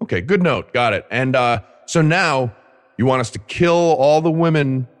 Cool. Okay, good note. Got it. And so now you want us to kill all the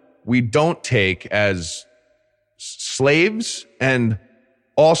women we don't take as slaves and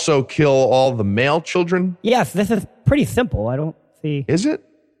also kill all the male children? Yes, this is pretty simple. I don't see... Is it?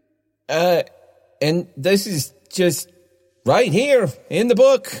 And this is just right here in the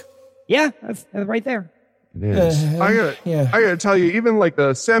book. Yeah, that's right there. It is. I gotta tell you, even like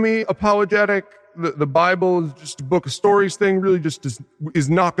the semi-apologetic, the Bible is just a book of stories thing, really just is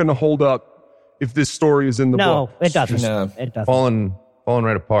not going to hold up if this story is in the book. No, it doesn't. It doesn't. Falling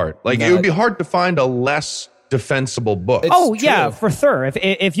right apart. Like, it would be hard to find a less defensible book. Yeah, for sure.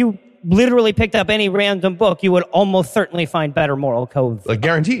 If you literally picked up any random book, you would almost certainly find better moral codes. Like,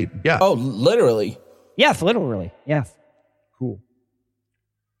 guaranteed, yeah. Oh, literally. Yes, literally, yes. Cool.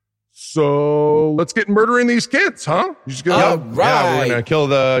 So let's get murdering these kids, huh? You just gonna, right. Yeah, we're going to kill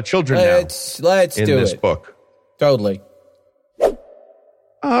the children let's in do this it. book. Totally.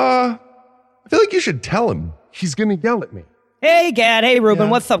 I feel like you should tell him. He's going to yell at me. Hey, Gad. Hey, Ruben.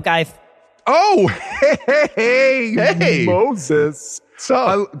 What's up, guys? Oh, hey, Moses.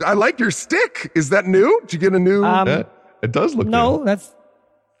 So I like your stick. Is that new? Did you get a new? It does look new. No, that's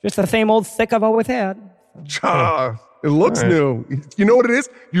just the same old stick I've always had. It looks new. You know what it is?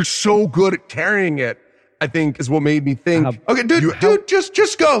 You're so good at carrying it, I think, is what made me think. Okay, dude,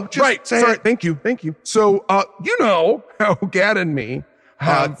 just go. Just right. Sorry. Thank you. So, you know how Gad and me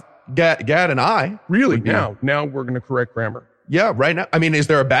have... Gad and I. Really? Now we're going to correct grammar. Yeah, right now. I mean, is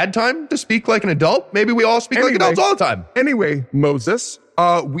there a bad time to speak like an adult? Maybe we all speak like adults all the time. Anyway, Moses,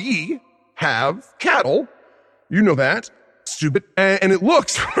 we have cattle. You know that. Stupid. And it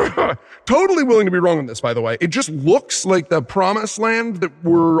looks totally willing to be wrong on this, by the way. It just looks like the promised land that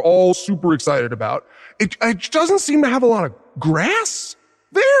we're all super excited about. It doesn't seem to have a lot of grass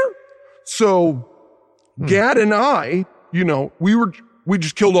there. So Gad and I, you know, we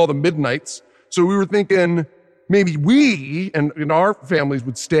just killed all the Midnights. So we were thinking maybe we and our families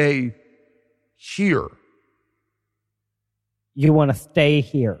would stay here. You want to stay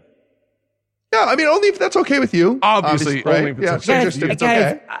here? Yeah, I mean, only if that's okay with you. Obviously, right? only if it's okay. So just if it's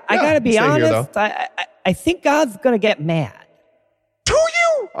okay. I gotta be honest. I think God's gonna get mad. Do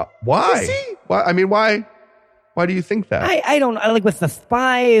you? Why? Why? I mean, why do you think that? I don't know. Like with the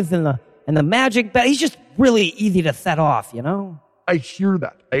spies and the magic, but he's just really easy to set off. You know. I hear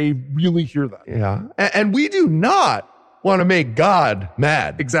that. I really hear that. Yeah, and we do not want to make God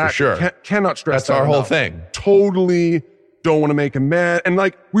mad. Exactly. For sure. Cannot stress that That's our whole enough. thing. Totally don't want to make him mad. And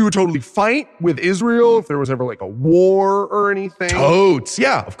like, we would totally fight with Israel if there was ever like a war or anything. Totes.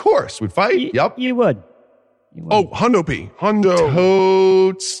 Yeah, of course. We'd fight. Yep. You would. Oh, Hundo P. Hundo.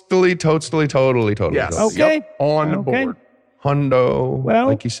 Totally. Yes. Okay. Yep. On board. Hundo. Well,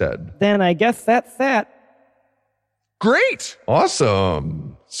 like you said. Then I guess that's that. Great.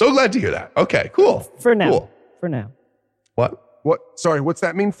 Awesome. So glad to hear that. Okay, cool. For now. Cool. For now. What? Sorry, what's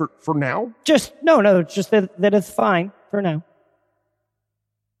that mean for now? Just just that it's fine for now.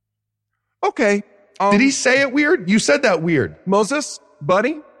 Okay. Did he say it weird? You said that weird. Moses,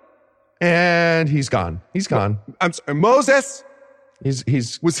 buddy? And he's gone. He's gone. I'm sorry, Moses.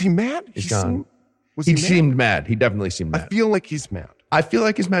 He's Was he mad? He's gone. He seemed mad. He definitely seemed mad. I feel like he's mad. I feel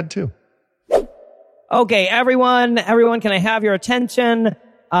like he's mad too. Okay, everyone, can I have your attention?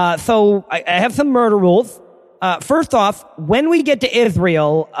 So I have some murder rules. First off, when we get to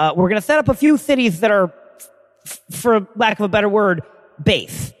Israel, we're going to set up a few cities that are, for lack of a better word,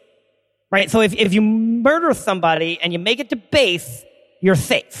 base. Right? So if you murder somebody and you make it to base, you're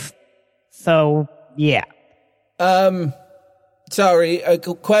safe. So, yeah. Sorry, a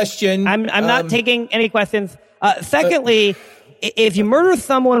question. I'm not taking any questions. Secondly, if you murder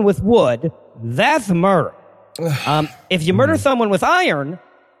someone with wood, that's murder. If you murder someone with iron,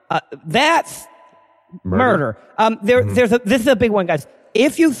 that's murder. This is a big one, guys.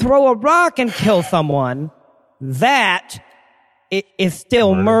 If you throw a rock and kill someone, that is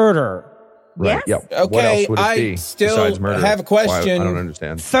still murder. Right. Yes. Yep. What Okay, else would it I be still besides murder? have a question. I don't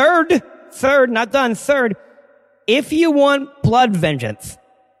understand. Third, not done. Third, if you want blood vengeance,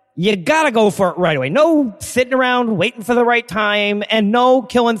 you gotta go for it right away. No sitting around waiting for the right time, and no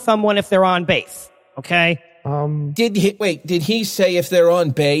killing someone if they're on base. Okay? Did he say if they're on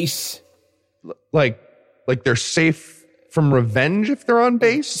base? Like they're safe from revenge if they're on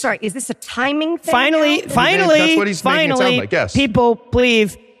base? Sorry, is this a timing thing? Finally, That's what he's making it sound like, yes. People,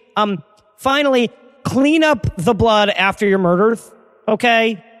 please, finally, clean up the blood after your murders,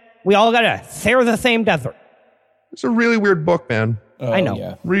 okay? We all gotta share the same desert. It's a really weird book, man. Oh, I know.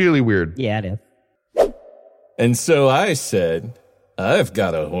 Yeah. Really weird. Yeah, it is. And so I said, I've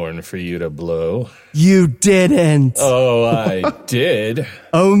got a horn for you to blow. You didn't. Oh, I did.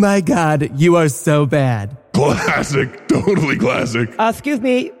 Oh my God, you are so bad. Classic. Totally classic. Excuse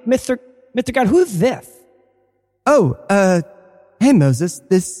me, Mr. God, who's this? Oh, hey Moses,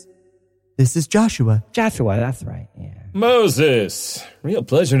 this is Joshua. Joshua, that's right, yeah. Moses, real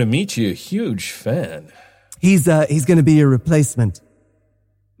pleasure to meet you. Huge fan. He's gonna be your replacement.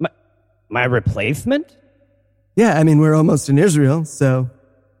 My replacement? Yeah, I mean, we're almost in Israel, so,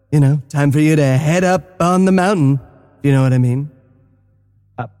 time for you to head up on the mountain, if you know what I mean.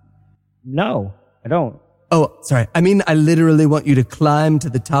 No, I don't. Oh, sorry. I mean, I literally want you to climb to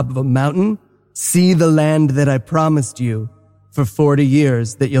the top of a mountain, see the land that I promised you for 40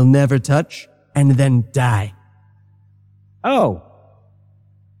 years that you'll never touch, and then die. Oh.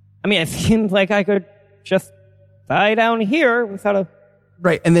 I mean, it seems like I could just die down here without a...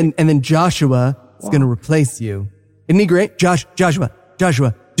 Right, and then Joshua is going to replace you. Isn't he great? Joshua,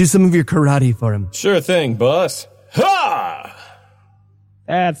 do some of your karate for him. Sure thing, boss. Ha!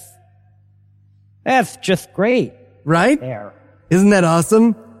 That's just great. Right? There. Isn't that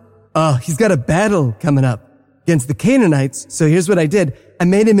awesome? Oh, he's got a battle coming up against the Canaanites, so here's what I did. I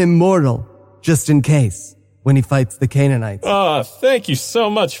made him immortal, just in case, when he fights the Canaanites. Oh, thank you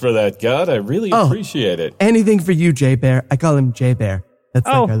so much for that, God. I really appreciate it. Anything for you, J-Bear. I call him J-Bear. That's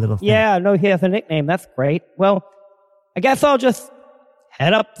like our little thing. Yeah, no, he has a nickname. That's great. Well, I guess I'll just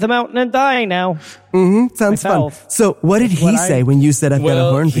head up the mountain and die now. Mm-hmm. Sounds myself. fun. So what did he say when you said I've got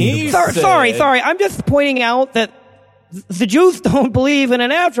a horn for you? Sorry. I'm just pointing out that the Jews don't believe in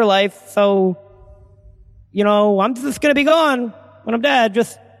an afterlife, so, I'm just going to be gone when I'm dead.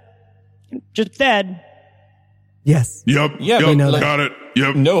 Just dead. Yes. Yep. Got it.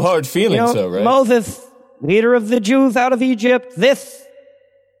 Yep. No hard feelings, though, right? Moses, leader of the Jews out of Egypt, this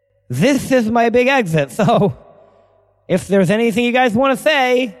is my big exit. So if there's anything you guys want to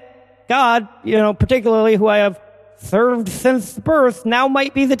say, God, particularly who I have served since birth, now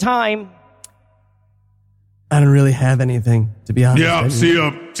might be the time. I don't really have anything, to be honest. Yeah, see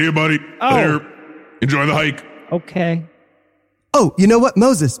ya, buddy. Later. Enjoy the hike. Okay. Oh, you know what?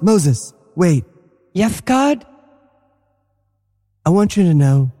 Moses, wait. Yes, God? I want you to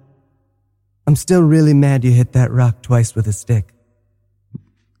know, I'm still really mad you hit that rock twice with a stick.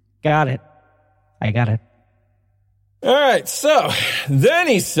 Got it. I got it. All right, so then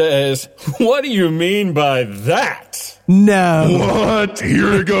he says, what do you mean by that? No. What?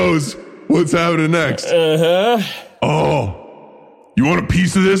 Here it goes. What's happening next? Uh-huh. Oh, you want a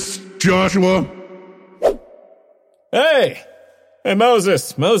piece of this, Joshua? Hey,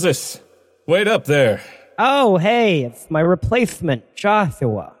 Moses, wait up there. Oh, hey, it's my replacement,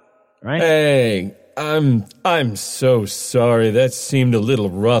 Joshua, right? Hey, I'm so sorry. That seemed a little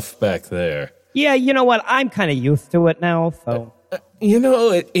rough back there. Yeah, you know what? I'm kind of used to it now, so.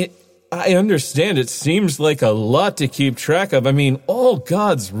 I understand it seems like a lot to keep track of. I mean, all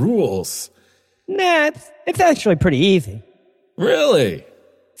God's rules. Nah, it's actually pretty easy. Really?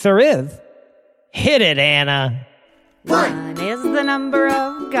 There is. Hit it, Anna. 1 is the number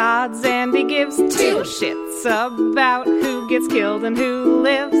of gods, and he gives 2 shits about who gets killed and who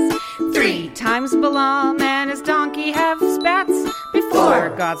lives. 3 times Balaam and his donkey have spats before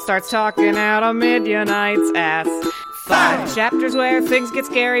 4. God starts talking out a Midianite's ass. 5 chapters where things get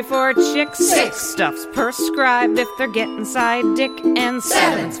scary for chicks. 6 stuff's prescribed if they're getting side dick. And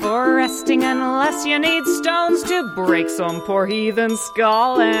 7's for resting unless you need stones to break some poor heathen's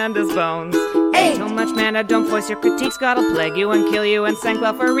skull and his bones. 8 too much mana, don't voice your critiques. God'll plague you and kill you and send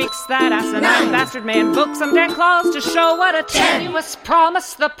well for reeks. That asinine bastard may invoke some dead claws to show what a tenuous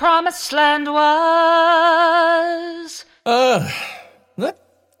promise the promised land was.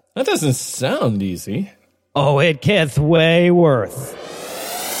 That doesn't sound easy. Oh, it gets way worse.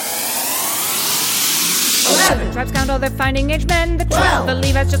 11 tribes count all their finding age men. The 12 the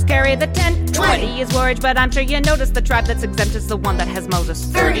Levites just carry the 10. 20 is warriors, but I'm sure you noticed the tribe that's exempt is the one that has Moses.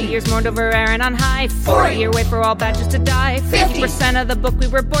 30 years mourned over Aaron on high. 40-year wait for all badges to die. 50% of the book we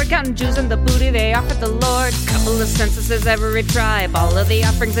were bored, counting Jews and the booty they offered the Lord. Couple of censuses every tribe. All of the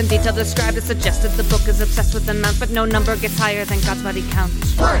offerings in detail described. It suggested the book is obsessed with amounts, but no number gets higher than God's body count.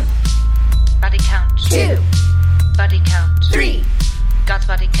 1. Body count. 2. Body count. 3. God's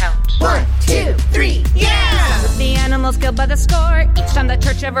body count. 1, 2, 3, yeah! With the animals killed by the score. Each time the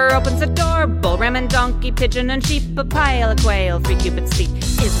church ever opens a door. Bull, ram, and donkey, pigeon, and sheep. A pile of quail, 3 cubits deep.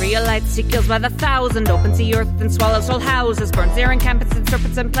 Israelites he kills by the 1,000. Opens the earth and swallows whole houses. Burns their encampments and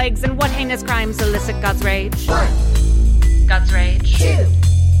serpents and plagues. And what heinous crimes elicit God's rage? 1. God's rage. 2.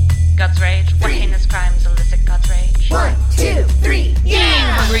 God's rage. 3. What heinous crimes elicit God's rage? 1, 2, 3,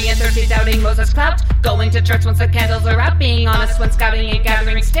 yeah! Hungry and thirsty, doubting Moses' clout. Going to church once the candles are out. Being honest when scouting and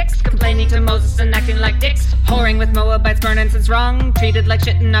gathering sticks. Complaining to Moses and acting like dicks. Whoring with Moabites, burning since wrong. Treated like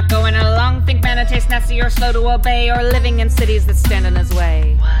shit and not going along. Think manna tastes nasty or slow to obey. Or living in cities that stand in his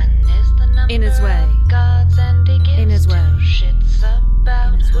way. 1 is the number in his way. God's and he gives in his way. Shits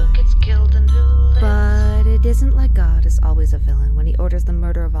about who gets killed and who lives. But it isn't like God is always a villain. When he orders the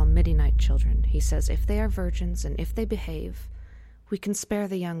murder of all Midianite children, he says if they are virgins and if they behave, we can spare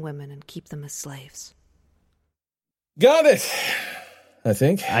the young women and keep them as slaves. Got it, I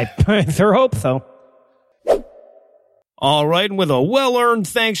think. I sure hope so. All right, and with a well-earned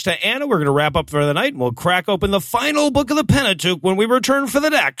thanks to Anna, we're going to wrap up for the night, and we'll crack open the final book of the Pentateuch when we return for the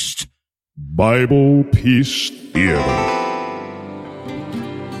next Bible Peace Theater.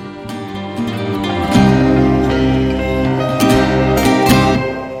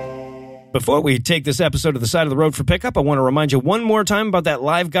 Before we take this episode to the side of the road for pickup, I want to remind you one more time about that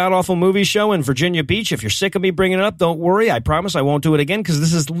live God-awful movie show in Virginia Beach. If you're sick of me bringing it up, don't worry. I promise I won't do it again because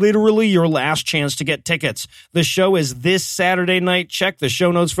this is literally your last chance to get tickets. The show is this Saturday night. Check the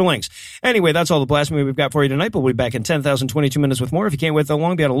show notes for links. Anyway, that's all the blasphemy we've got for you tonight, but we'll be back in 10,022 minutes with more. If you can't wait that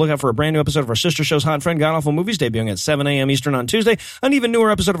long, be on the lookout for a brand new episode of our sister show's Hot Friend God-Awful Movies debuting at 7 a.m. Eastern on Tuesday, an even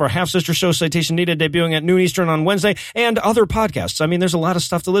newer episode of our half-sister show Citation Needed debuting at noon Eastern on Wednesday, and other podcasts. I mean, there's a lot of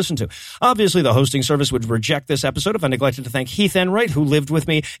stuff to listen to. Obviously, the hosting service would reject this episode if I neglected to thank Heath Enright, who lived with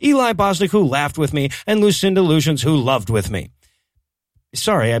me, Eli Bosnick, who laughed with me, and Lucinda Lucians, who loved with me.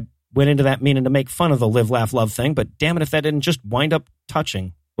 Sorry, I went into that meaning to make fun of the live, laugh, love thing, but damn it if that didn't just wind up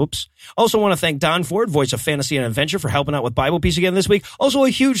touching. Oops. Also want to thank Don Ford, voice of Fantasy and Adventure, for helping out with Bible Peace again this week. Also, a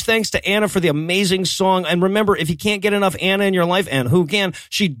huge thanks to Anna for the amazing song. And remember, if you can't get enough Anna in your life, and who can,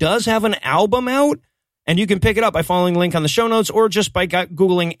 she does have an album out, and you can pick it up by following the link on the show notes or just by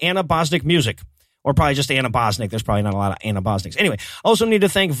Googling Anna Bosnick Music. Or probably just Anna Bosnick. There's probably not a lot of Anna Bosnicks. Anyway, also need to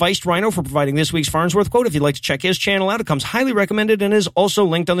thank Vice Rhino for providing this week's Farnsworth quote. If you'd like to check his channel out, it comes highly recommended and is also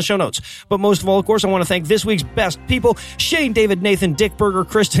linked on the show notes. But most of all, of course, I want to thank this week's best people: Shane, David, Nathan, Dick Berger,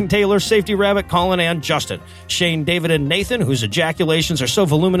 Kristen Taylor, Safety Rabbit, Colin, and Justin. Shane, David, and Nathan, whose ejaculations are so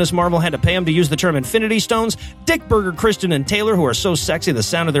voluminous Marvel had to pay him to use the term Infinity Stones. Dick Berger, Kristen, and Taylor, who are so sexy the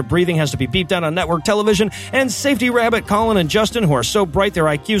sound of their breathing has to be beeped out on network television. And Safety Rabbit, Colin, and Justin, who are so bright their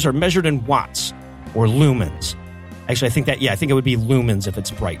IQs are measured in watts. Or lumens. Actually, I think it would be lumens if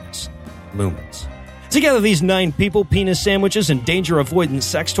it's brightness. Lumens. Together, these 9 people, penis sandwiches, and danger-avoidant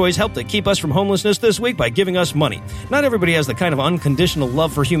sex toys help to keep us from homelessness this week by giving us money. Not everybody has the kind of unconditional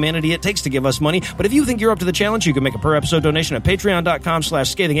love for humanity it takes to give us money, but if you think you're up to the challenge, you can make a per-episode donation at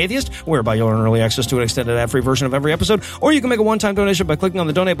patreon.com/scathingatheist, whereby you'll earn early access to an extended ad-free version of every episode, or you can make a one-time donation by clicking on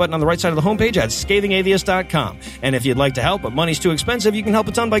the donate button on the right side of the homepage at scathingatheist.com. And if you'd like to help, but money's too expensive, you can help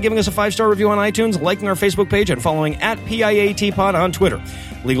a ton by giving us a 5-star review on iTunes, liking our Facebook page, and following at PIATPod on Twitter.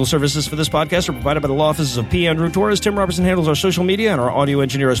 Legal services for this podcast are provided by the law offices of P. Andrew Torres. Tim Robertson handles our social media, and our audio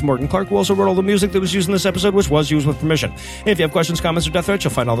engineer is Morgan Clark, who also wrote all the music that was used in this episode, which was used with permission. If you have questions, comments, or death threats,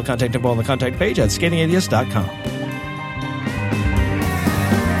 you'll find all the contact info on the contact page at scathingatheist.com.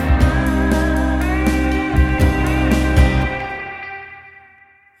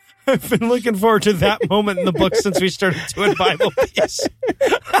 I've been looking forward to that moment in the book since we started doing Bible Peace.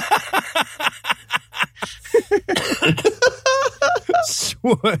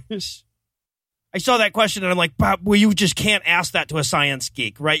 Swoosh. I saw that question and I'm like, Bob, well, you just can't ask that to a science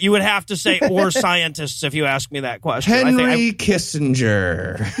geek, right? You would have to say, or scientists, if you ask me that question. Henry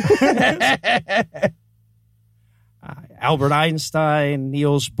Kissinger. Albert Einstein,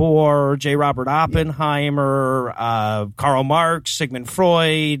 Niels Bohr, J. Robert Oppenheimer, Karl Marx, Sigmund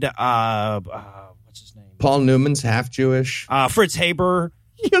Freud, what's his name? Paul Newman's half Jewish. Fritz Haber.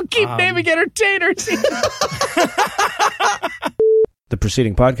 You keep naming entertainers. The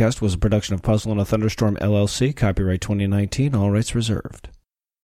preceding podcast was a production of Puzzle and a Thunderstorm, LLC, copyright 2019, all rights reserved.